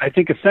I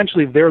think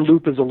essentially their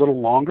loop is a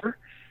little longer.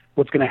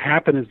 What's going to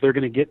happen is they're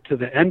going to get to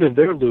the end of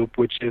their loop,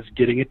 which is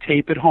getting a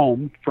tape at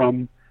home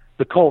from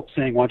the cult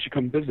saying, why don't you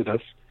come visit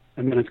us?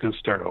 And then it's going to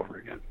start over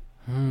again.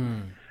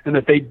 And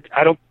that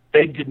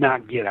they did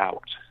not get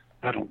out,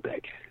 I don't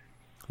think.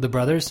 The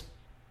brothers?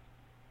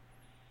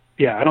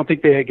 Yeah, I don't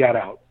think they got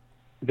out.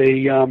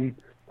 They,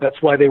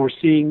 that's why they were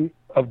seeing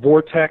a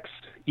vortex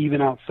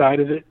even outside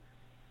of it.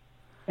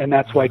 And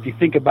that's why if you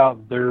think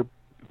about their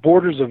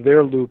borders of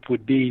their loop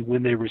would be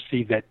when they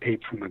receive that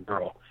tape from the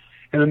girl.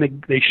 And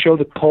then they show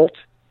the cult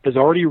has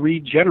already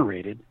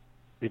regenerated.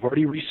 They've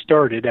already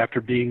restarted after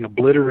being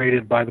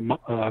obliterated by the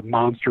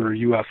monster or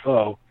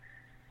UFO.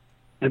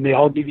 And they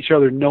all give each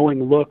other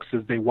knowing looks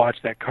as they watch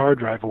that car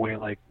drive away,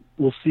 like,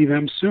 we'll see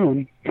them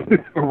soon,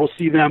 or we'll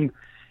see them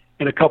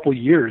in a couple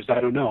years. I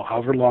don't know,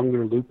 however long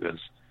their loop is.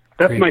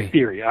 That's creepy. My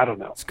theory. I don't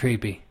know. It's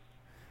creepy.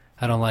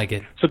 I don't like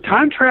it. So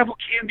time travel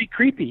can be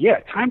creepy. Yeah,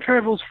 time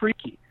travel is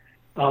freaky.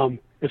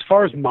 As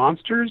far as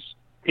monsters,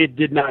 it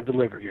did not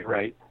deliver here,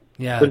 right?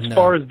 Yeah, but as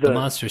far as the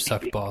monsters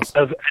suck balls.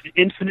 Of the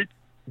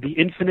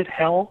infinite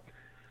hell,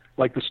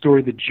 like the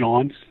story The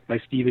Jaunt by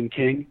Stephen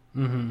King.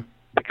 The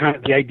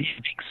idea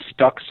of being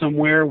stuck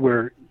somewhere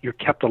where you're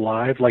kept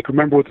alive. Like,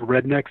 remember what the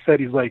redneck said?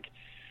 He's like,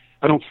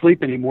 I don't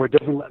sleep anymore. It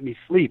doesn't let me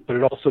sleep, but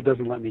it also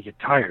doesn't let me get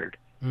tired.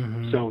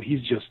 So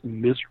he's just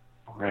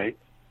miserable, right?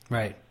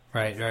 Right.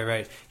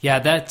 Yeah,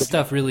 that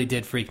stuff really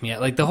did freak me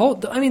out. Like the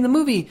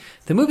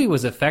movie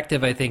was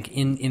effective, I think,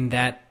 in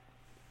that.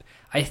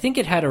 I think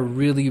it had a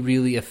really,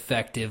 really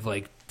effective,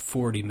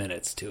 40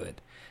 minutes to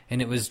it.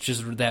 And it was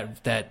just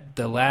that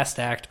the last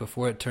act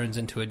before it turns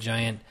into a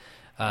giant,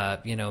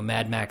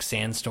 Mad Max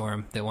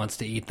sandstorm that wants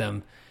to eat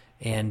them.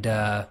 And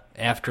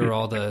after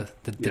all the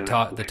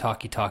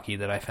talkie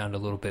that I found a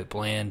little bit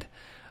bland,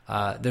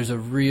 there's a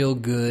real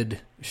good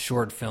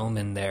short film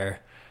in there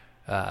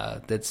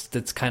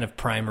that's kind of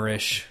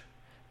primerish,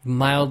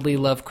 mildly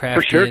Lovecraftian.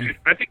 For sure.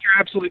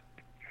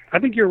 I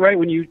think you're right.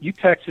 When you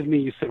texted me,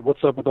 you said,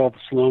 what's up with all the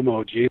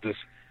slow-mo, Jesus?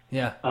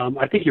 Yeah.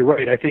 I think you're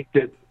right. I think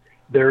that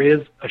there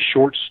is a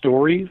short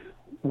story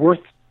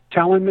worth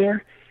telling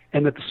there,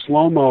 and that the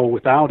slow-mo,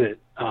 without it,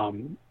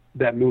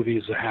 that movie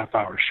is a half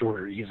hour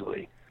shorter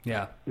easily.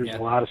 Yeah. There's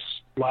a lot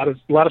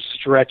of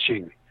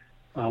stretching,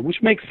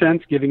 which makes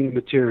sense given the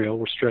material.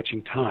 We're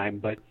stretching time,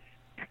 but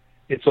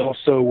it's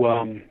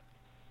also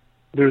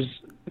there's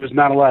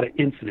not a lot of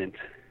incident.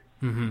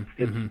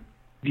 If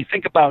you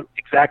think about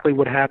exactly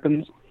what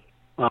happens,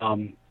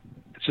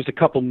 it's just a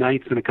couple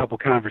nights and a couple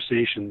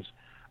conversations.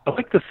 I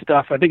like the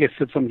stuff. I think I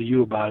said something to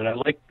you about it. I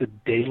like the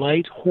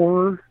daylight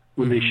horror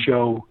when they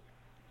show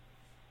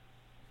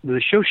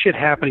shit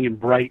happening in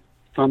bright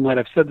sunlight.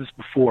 I've said this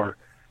before.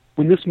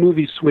 When this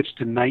movie switched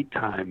to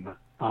nighttime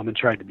and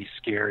tried to be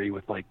scary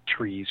with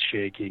trees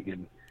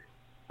shaking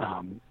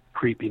and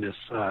creepiness,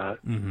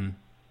 the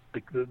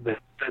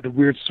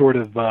weird sort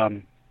of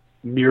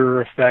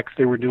mirror effects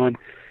they were doing,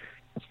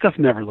 that stuff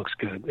never looks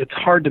good. It's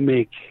hard to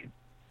make,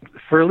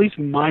 for at least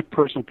my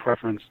personal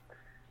preference,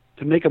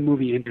 to make a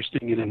movie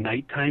interesting in a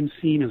nighttime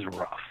scene is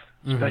rough,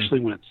 especially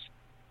when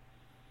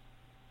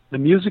the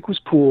music was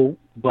cool,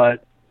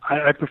 but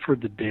I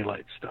preferred the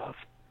daylight stuff.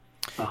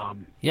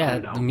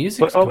 The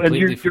music's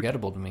completely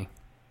forgettable to me.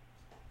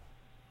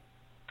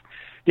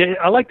 Yeah,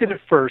 I liked it at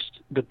first,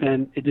 but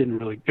then it didn't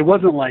really. It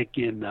wasn't like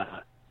in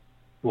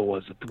what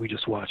was it that we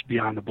just watched,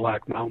 Beyond the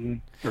Black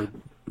Mountain or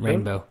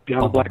Rainbow.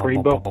 Beyond the Black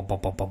Rainbow.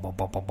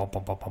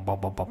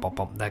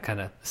 That kind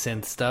of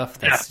synth stuff.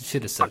 That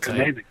shit is so tight.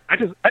 Amazing. I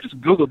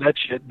just googled that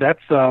shit. That's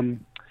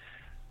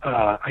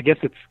I guess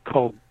it's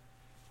called,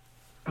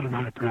 I don't know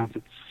how to pronounce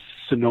it,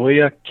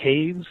 Sonoya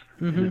Caves.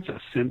 And it's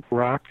a synth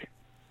rock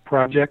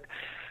project.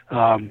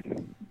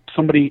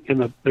 Somebody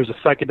there's a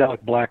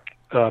psychedelic black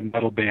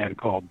metal band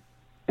called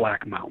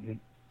Black Mountain.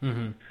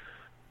 And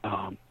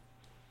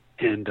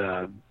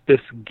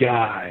this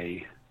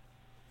guy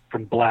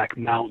from Black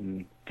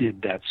Mountain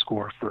did that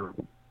score for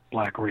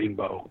Black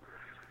Rainbow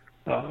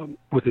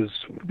with his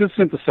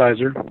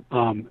synthesizer,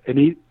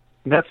 and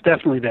that's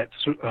definitely that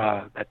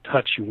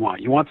touch you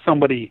want. You want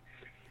somebody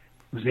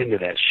who's into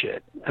that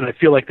shit, and I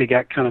feel like they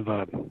got kind of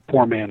a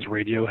poor man's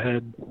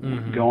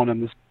Radiohead going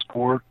in this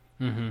score.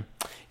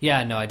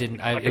 Yeah, no, I didn't.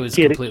 Like it was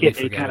completely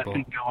forgettable.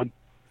 Kind of going.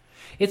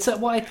 It's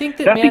well, I think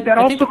that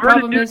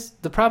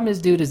the problem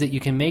is, dude, is that you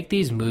can make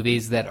these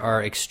movies that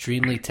are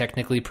extremely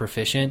technically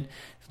proficient,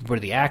 where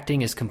the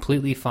acting is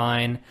completely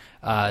fine,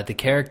 the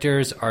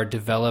characters are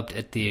developed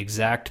at the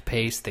exact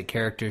pace that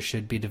characters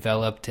should be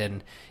developed,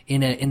 and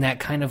in that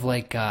kind of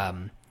like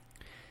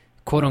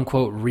quote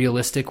unquote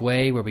realistic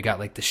way, where we got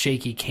like the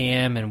shaky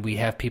cam and we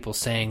have people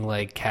saying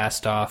like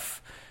cast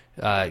off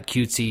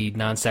cutesy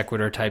non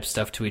sequitur type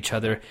stuff to each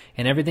other,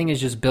 and everything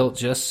is just built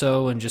just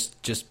so and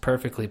just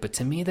perfectly. But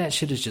to me, that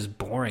shit is just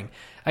boring.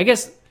 I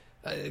guess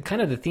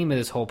kind of the theme of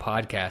this whole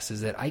podcast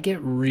is that I get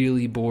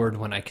really bored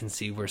when I can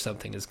see where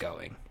something is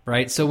going,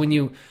 right? So when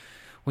you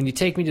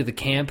take me to the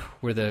camp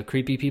where the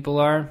creepy people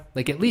are,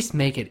 like, at least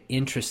make it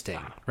interesting,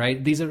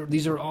 right? These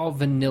are all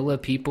vanilla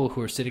people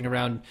who are sitting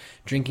around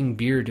drinking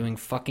beer, doing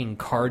fucking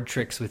card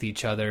tricks with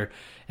each other,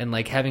 and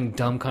like having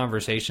dumb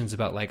conversations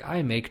about like,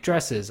 I make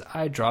dresses,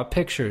 I draw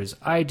pictures,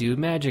 I do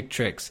magic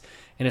tricks.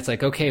 And it's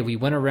like, okay, we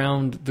went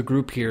around the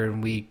group here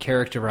and we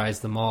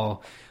characterized them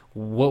all.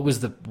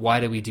 Why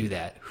do we do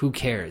that? Who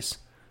cares?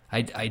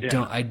 I don't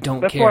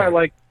care.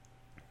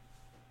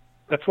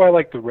 That's why I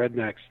like the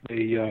Rednecks.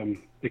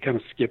 They kind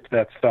of skipped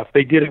that stuff.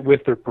 They did it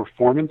with their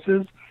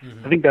performances.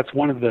 I think that's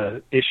one of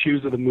the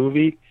issues of the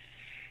movie,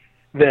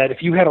 that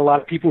if you had a lot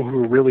of people who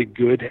were really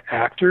good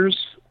actors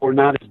or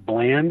not as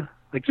bland,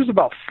 like there's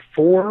about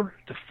 4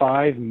 to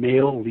 5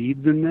 male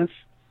leads in this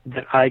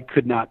that I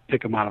could not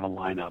pick them out of a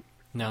lineup.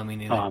 No, me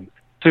neither.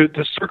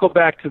 To circle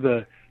back to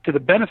the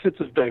benefits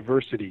of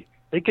diversity,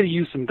 they could have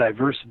used some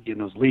diversity in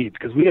those leads,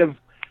 because we have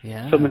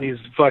some of these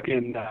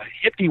fucking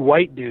hippie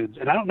white dudes,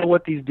 and I don't know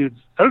what these dudes.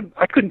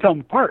 I couldn't tell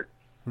them apart.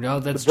 No,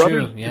 that's the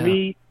brothers, true. Yeah. To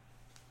me,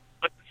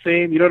 look the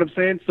same. You know what I'm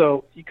saying?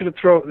 So you could have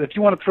if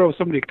you want to throw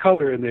somebody of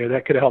color in there,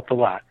 that could have helped a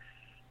lot.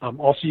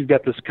 Also, you've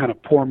got this kind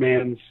of poor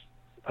man's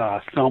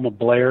Selma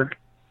Blair.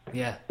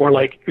 Yeah. Or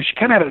like, she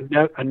kind of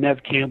had a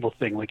Nev Campbell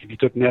thing. Like if you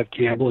took Nev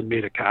Campbell and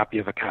made a copy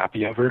of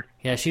her.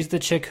 Yeah, she's the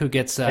chick who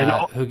gets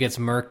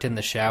murked in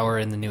the shower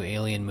in the new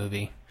Alien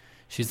movie.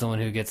 She's the one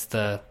who gets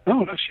the.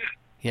 Oh no shit.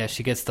 Yeah,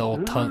 she gets the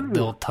old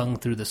tongue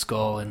through the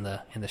skull in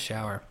the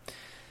shower.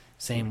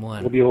 Same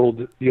one. Well, the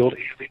old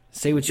alien.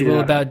 Say what you will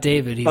about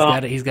David.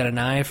 He's got an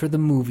eye for the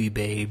movie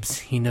babes.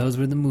 He knows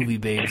where the movie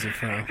babes are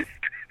from.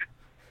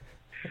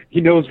 He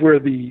knows where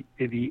the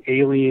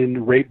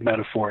alien rape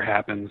metaphor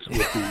happens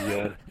with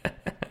the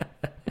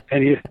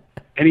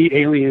any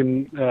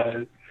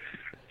alien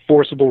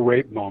forcible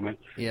rape moment.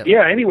 Yep.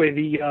 Yeah.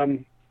 Anyway,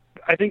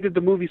 I think that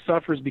the movie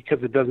suffers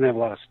because it doesn't have a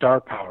lot of star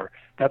power.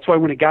 That's why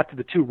when it got to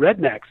the 2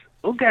 rednecks,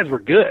 those guys were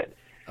good.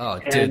 Oh,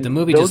 dude, the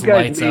movie just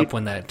lights up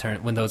when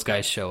those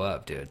guys show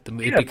up, dude.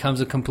 It becomes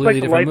a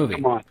completely different movie.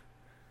 Come on.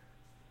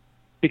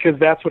 Because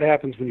that's what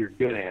happens when you're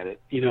good at it.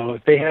 You know,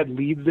 if they had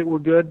leads that were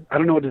good, I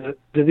don't know,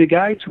 do the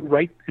guys who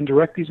write and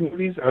direct these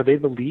movies, are they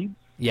the leads?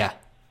 Yeah.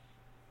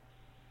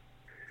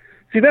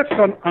 See, that's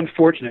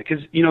unfortunate,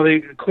 because, you know,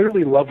 they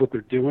clearly love what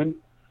they're doing.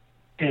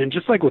 And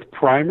just like with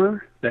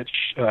Primer, that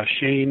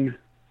Shane,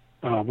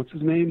 what's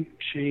his name?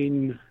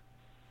 Shane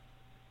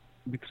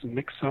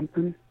Mix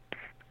something?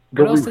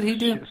 What else did he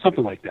do?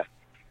 Something like that.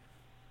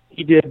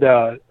 He did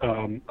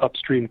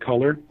Upstream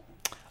Color.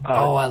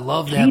 I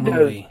love that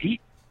movie.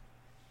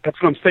 That's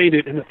what I'm saying,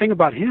 dude. And the thing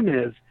about him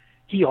is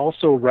he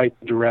also writes,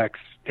 directs,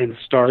 and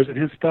stars in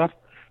his stuff.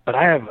 But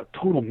I have a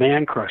total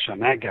man crush on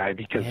that guy,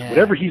 because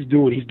whatever he's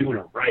doing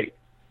it right.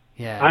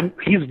 Yeah.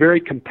 He's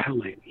very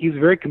compelling. He's a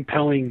very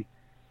compelling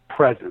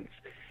presence.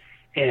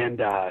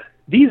 And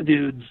these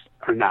dudes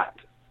are not,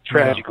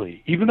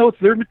 tragically. No. Even though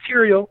it's their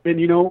material, and,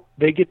 you know,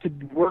 they get to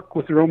work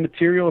with their own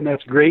material, and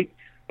that's great,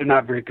 they're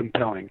not very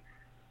compelling.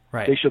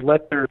 Right. They should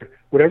let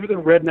whatever their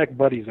redneck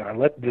buddies are,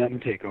 let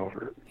them take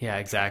over. Yeah,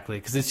 exactly.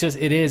 Because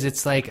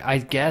it's like, I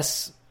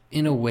guess,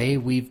 in a way,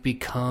 we've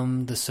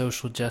become the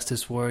social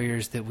justice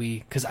warriors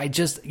because I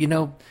just, you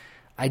know,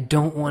 I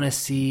don't want to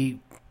see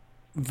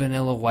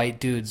vanilla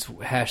white dudes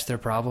hash their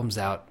problems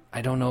out.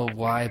 I don't know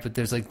why, but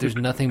there's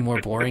nothing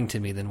more boring to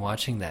me than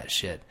watching that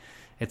shit.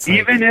 It's like,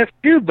 even if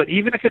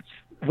it's,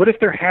 what if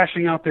they're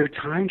hashing out their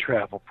time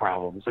travel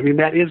problems? I mean,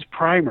 that is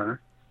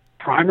Primer.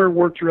 Primer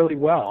worked really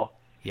well.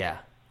 Yeah,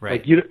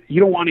 right. Like you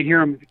don't want to hear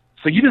them.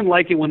 So you didn't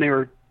like it when they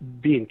were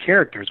being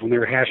characters, when they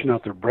were hashing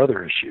out their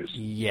brother issues.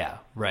 Yeah,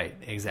 right.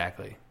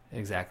 Exactly.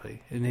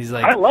 And he's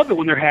like, I love it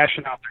when they're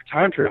hashing out their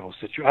time travel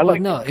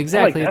situation.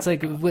 Exactly. It's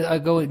like I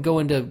go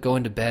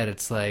into bed.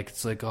 It's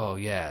like, oh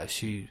yeah,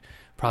 she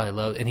probably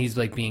loves. And he's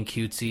like being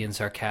cutesy and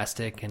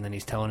sarcastic, and then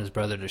he's telling his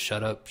brother to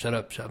shut up.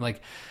 I'm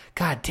like,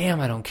 God damn,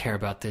 I don't care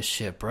about this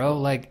shit, bro.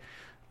 Like,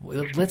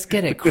 let's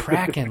get it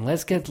cracking.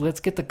 Let's get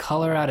the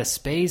color out of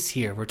space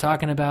here. We're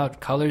talking about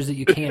colors that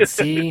you can't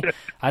see.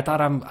 I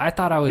thought I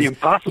was, the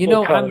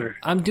impossible color.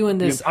 I'm doing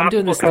this thing.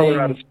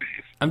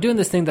 I'm doing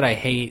this thing that I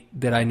hate,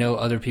 that I know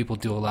other people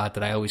do a lot,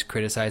 that I always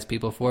criticize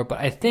people for. But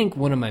I think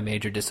one of my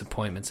major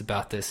disappointments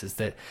about this is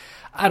that,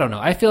 I don't know,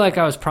 I feel like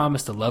I was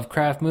promised a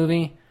Lovecraft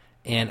movie,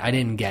 and I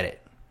didn't get it.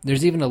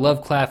 There's even a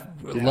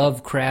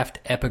Lovecraft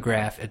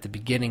epigraph at the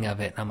beginning of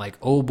it, and I'm like,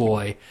 oh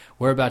boy,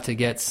 we're about to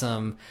get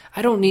some.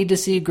 I don't need to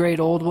see great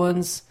old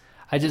ones.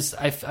 I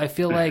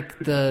feel like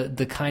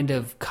the kind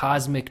of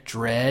cosmic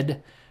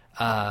dread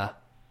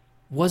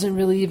wasn't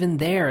really even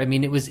there. I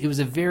mean, it was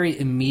a very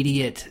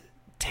immediate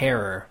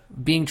terror.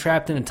 Being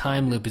trapped in a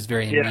time loop is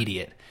very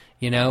immediate,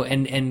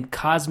 and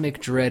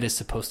cosmic dread is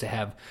supposed to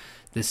have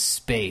this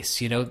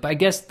space, I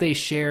guess they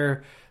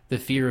share the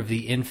fear of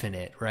the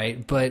infinite,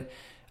 right? But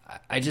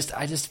I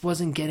just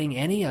wasn't getting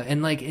any of,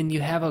 and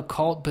you have a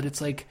cult, but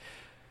it's like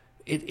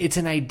it's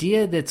an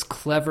idea that's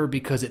clever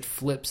because it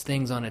flips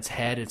things on its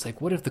head. It's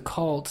like, what if the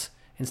cult,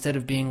 instead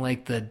of being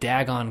like the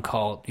Dagon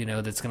cult,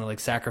 that's going to like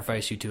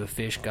sacrifice you to a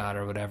fish god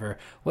or whatever,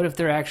 what if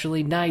they're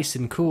actually nice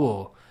and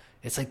cool?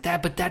 It's like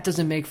that, but that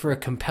doesn't make for a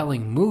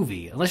compelling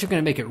movie unless you're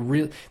going to make it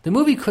real. The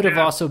movie could have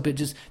also been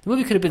the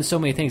movie could have been so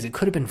many things. It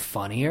could have been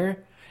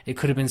funnier. It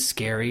could have been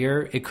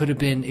scarier. It could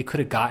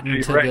have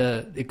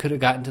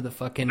gotten to the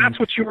fucking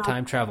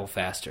time travel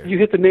faster. You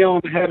hit the nail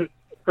on the head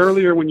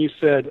earlier when you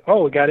said,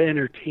 "Oh, it got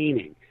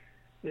entertaining."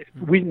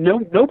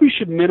 Nobody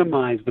should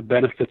minimize the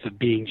benefits of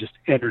being just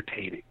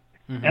entertaining.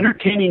 Mm-hmm.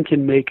 Entertaining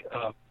can make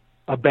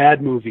a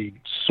bad movie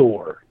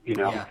soar,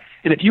 Yeah.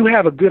 And if you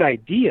have a good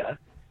idea,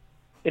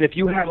 and if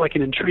you have like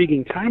an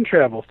intriguing time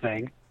travel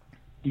thing,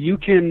 you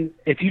can.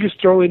 If you just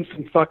throw in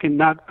some fucking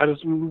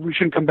we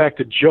shouldn't come back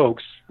to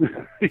jokes.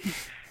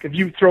 If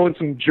you throw in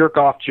some jerk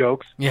off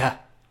jokes, yeah.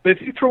 But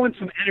if you throw in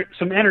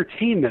some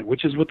entertainment,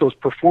 which is what those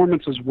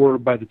performances were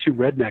by the two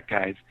redneck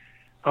guys,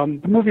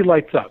 the movie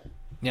lights up.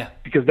 Yeah,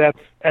 because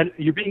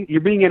you're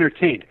being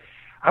entertained.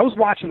 I was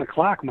watching the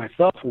clock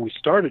myself when we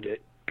started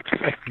it.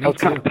 I was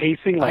kind of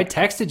pacing. Like,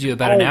 I texted you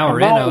about an hour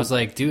in. I was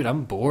like, dude,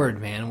 I'm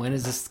bored, man. When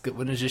is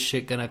this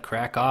shit gonna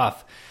crack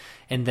off?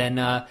 And then,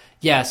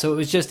 so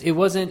it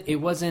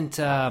wasn't,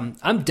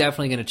 I'm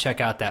definitely going to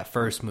check out that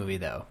first movie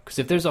though. Cause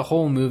if there's a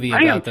whole movie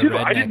about the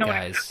redneck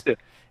guys,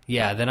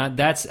 then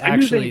that's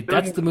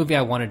the movie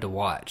I wanted to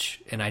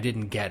watch and I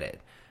didn't get it.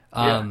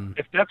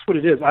 If that's what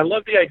it is. I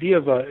love the idea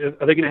of, are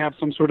they going to have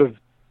some sort of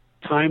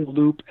time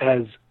loop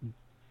as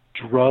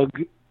drug,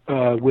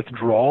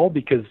 withdrawal?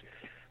 Because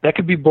that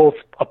could be both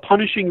a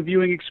punishing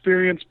viewing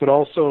experience, but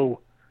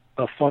also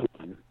a fun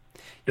one.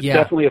 It's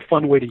definitely a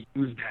fun way to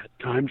use that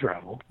time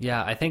travel.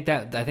 Yeah, I think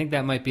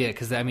that might be it,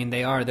 because I mean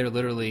they're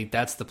literally,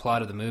 that's the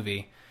plot of the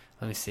movie.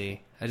 Let me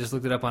see. I just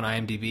looked it up on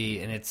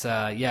IMDb, and it's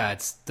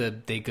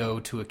they go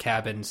to a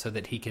cabin so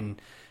that he can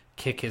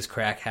kick his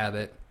crack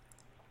habit,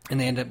 and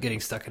they end up getting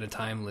stuck in a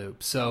time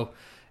loop. So,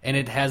 and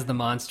it has the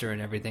monster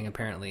and everything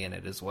apparently in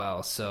it as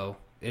well. So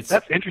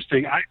that's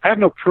interesting. I have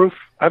no proof.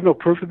 I have no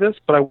proof of this,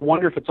 but I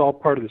wonder if it's all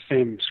part of the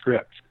same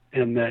script,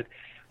 and that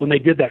when they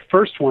did that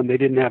first one, they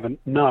didn't have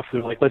enough.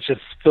 They're like, let's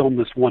just film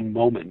this one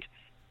moment.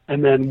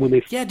 And then when they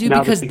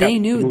because they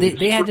knew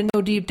they had to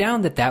know deep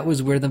down that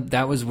was where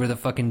the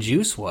fucking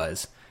juice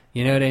was.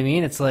 You know what I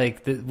mean? It's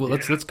like,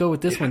 let's go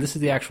with this one. This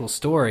is the actual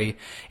story.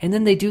 And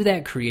then they do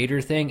that creator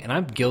thing, and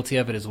I'm guilty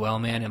of it as well,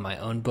 man, in my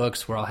own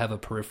books where I'll have a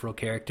peripheral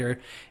character,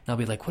 and I'll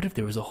be like, what if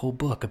there was a whole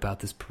book about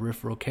this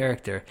peripheral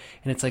character?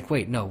 And it's like,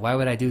 wait, no, why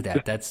would I do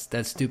that?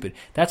 That's stupid.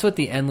 That's what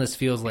the Endless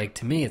feels like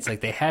to me. It's like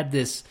they had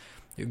this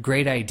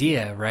great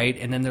idea, right?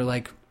 And then they're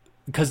like,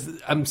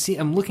 because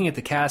I'm looking at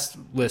the cast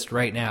list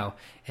right now,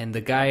 and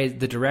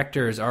the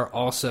directors are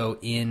also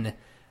in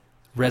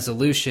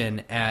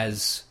Resolution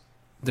as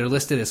they're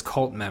listed as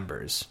cult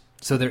members,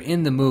 so they're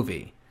in the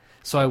movie.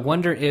 So I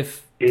wonder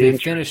if they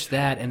finish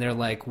that and they're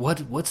like,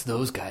 what's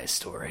those guys'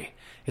 story?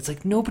 It's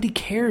like, nobody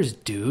cares,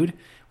 dude.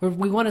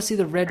 We want to see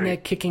the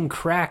redneck kicking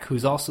crack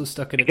who's also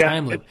stuck in a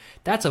time loop.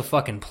 That's a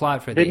fucking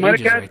plot for the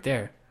ages right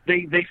there.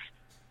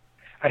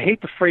 I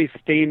hate the phrase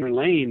stay in your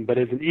lane, but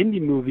as an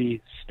indie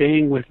movie,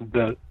 staying with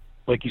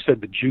like you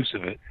said, the juice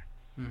of it,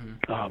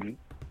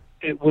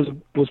 it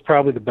was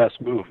probably the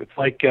best move. It's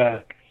like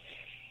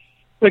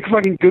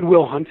fucking Good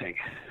Will Hunting,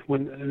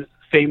 when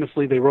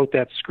famously they wrote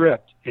that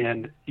script,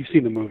 and you've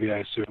seen the movie, I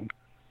assume,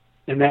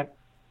 and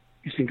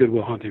you've seen Good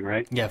Will Hunting,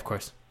 right? Yeah, of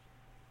course.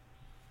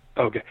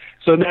 Okay,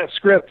 so in that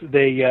script,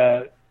 they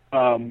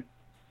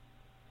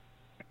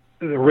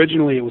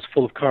originally it was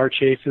full of car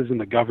chases, and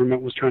the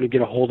government was trying to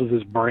get a hold of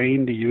his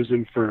brain to use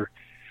him for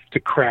to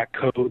crack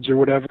codes or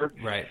whatever.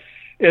 Right.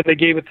 And they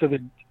gave it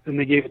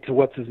to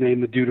what's his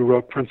name, the dude who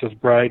wrote Princess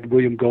Bride,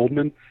 William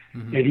Goldman.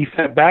 Mm-hmm. And he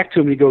sent back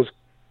to him. He goes,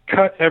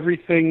 cut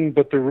everything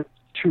but the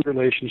two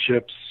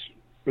relationships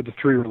or the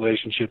three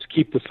relationships.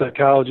 Keep the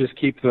psychologist,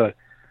 keep the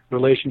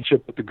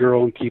relationship with the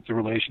girl, and keep the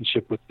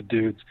relationship with the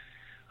dudes.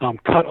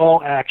 Cut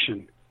all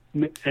action.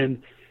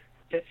 And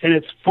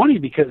it's funny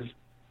because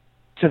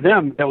to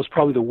them that was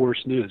probably the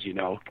worst news. You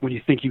know, when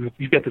you think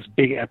you've got this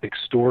big epic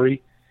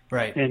story,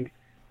 right? And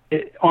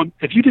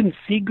if you didn't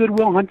see Good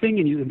Will Hunting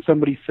and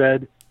somebody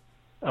said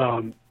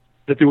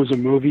that there was a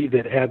movie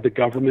that had the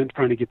government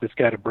trying to get this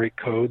guy to break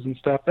codes and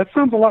stuff, that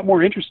sounds a lot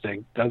more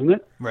interesting, doesn't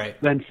it? Right.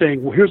 Than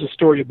saying, well, here's a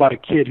story about a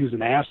kid who's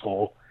an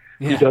asshole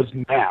who does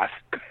math.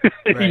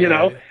 Right, you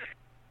know, right.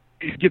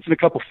 He gets in a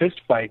couple fist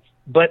fights,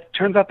 but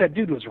turns out that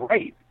dude was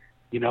right.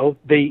 You know,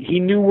 he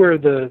knew where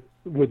the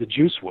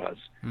juice was,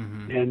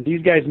 mm-hmm. and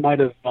these guys might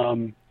have.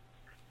 I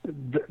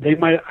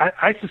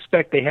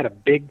suspect they had a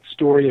big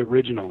story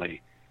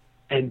originally,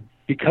 and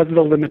because of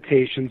the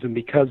limitations and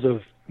because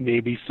of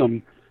maybe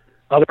some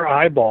other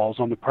eyeballs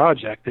on the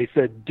project, they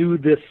said, do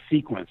this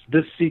sequence.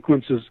 This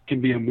sequence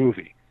can be a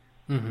movie.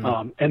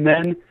 Mm-hmm. And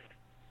then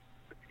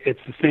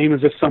it's the same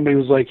as if somebody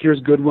was like, here's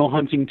Good Will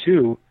Hunting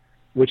 2,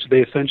 which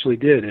they essentially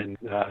did in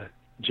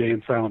Jay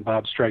and Silent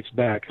Bob Strikes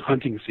Back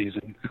hunting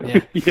season.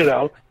 Yeah. You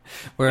know?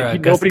 Where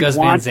Gus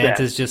Van Sant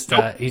is just,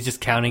 he's just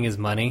counting his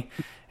money.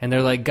 And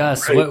they're like,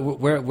 Gus, right.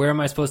 where am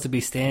I supposed to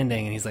be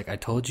standing? And he's like, I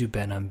told you,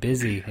 Ben, I'm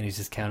busy. And he's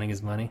just counting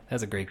his money.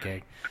 That's a great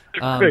gag.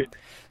 Right.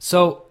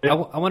 So I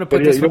want to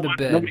put this one to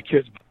bed. Nobody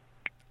cares.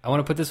 I want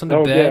to put this one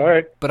to bed. Yeah, all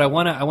right. But I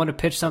want to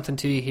pitch something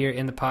to you here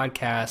in the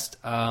podcast.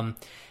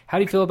 How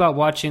do you feel about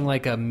watching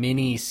like a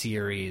mini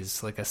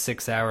series, like a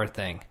 6-hour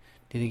thing?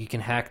 Do you think you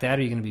can hack that,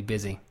 or are you going to be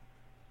busy?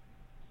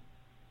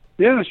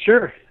 Yeah,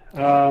 sure.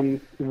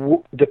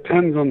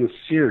 Depends on the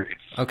series.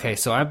 Okay,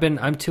 so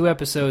I'm 2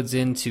 episodes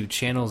into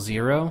Channel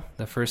Zero,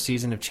 the first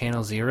season of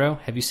Channel Zero.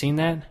 Have you seen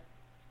that?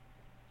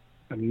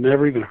 I've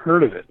never even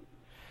heard of it.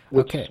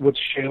 Which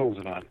channel is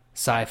it on?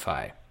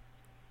 Sci-Fi.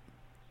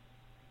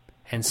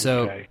 And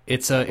so okay.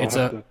 it's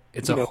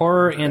a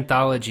horror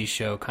anthology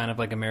show, kind of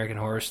like American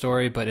Horror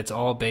Story, but it's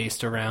all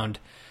based around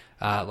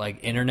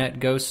like internet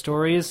ghost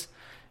stories.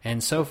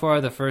 And so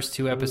far, the first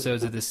 2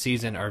 episodes of this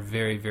season are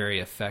very, very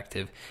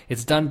effective.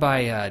 It's done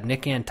by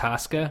Nick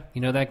Antosca.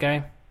 You know that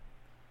guy?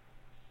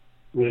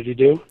 What did he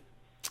do?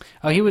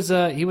 Oh, he was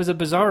a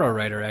Bizarro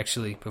writer,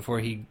 actually, before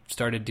he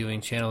started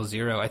doing Channel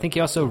Zero. I think he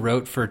also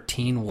wrote for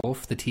Teen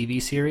Wolf, the TV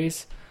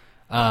series.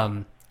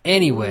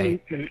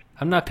 Anyway,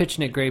 I'm not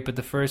pitching it great, but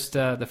the first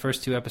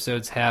 2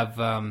 episodes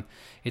have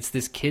it's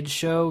this kids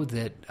show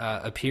that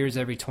appears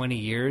every 20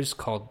 years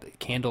called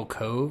Candle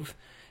Cove.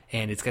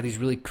 And it's got these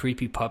really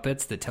creepy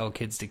puppets that tell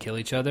kids to kill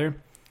each other.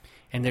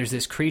 And there's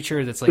this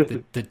creature that's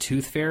like the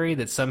Tooth Fairy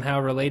that's somehow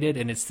related,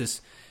 and it's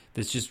this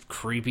just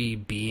creepy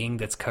being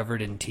that's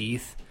covered in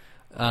teeth.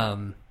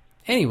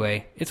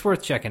 Anyway, it's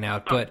worth checking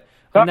out. But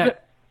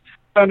it's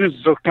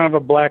kind of a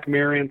Black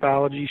Mirror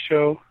anthology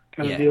show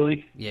kind of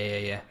dealy.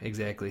 Yeah,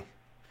 exactly.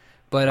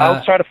 But I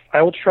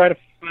will try to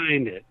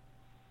find it.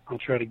 I'll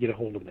try to get a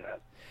hold of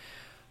that.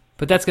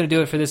 But that's going to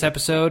do it for this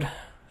episode.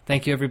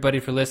 Thank you, everybody,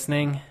 for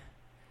listening.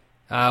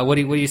 What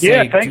do you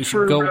say? Yeah, thanks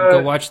for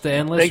go watch The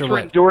Endless. Thanks or for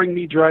what? enduring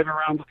me driving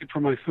around looking for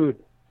my food.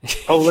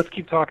 Oh, let's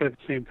keep talking at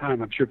the same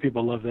time. I'm sure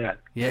people love that.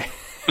 Yeah.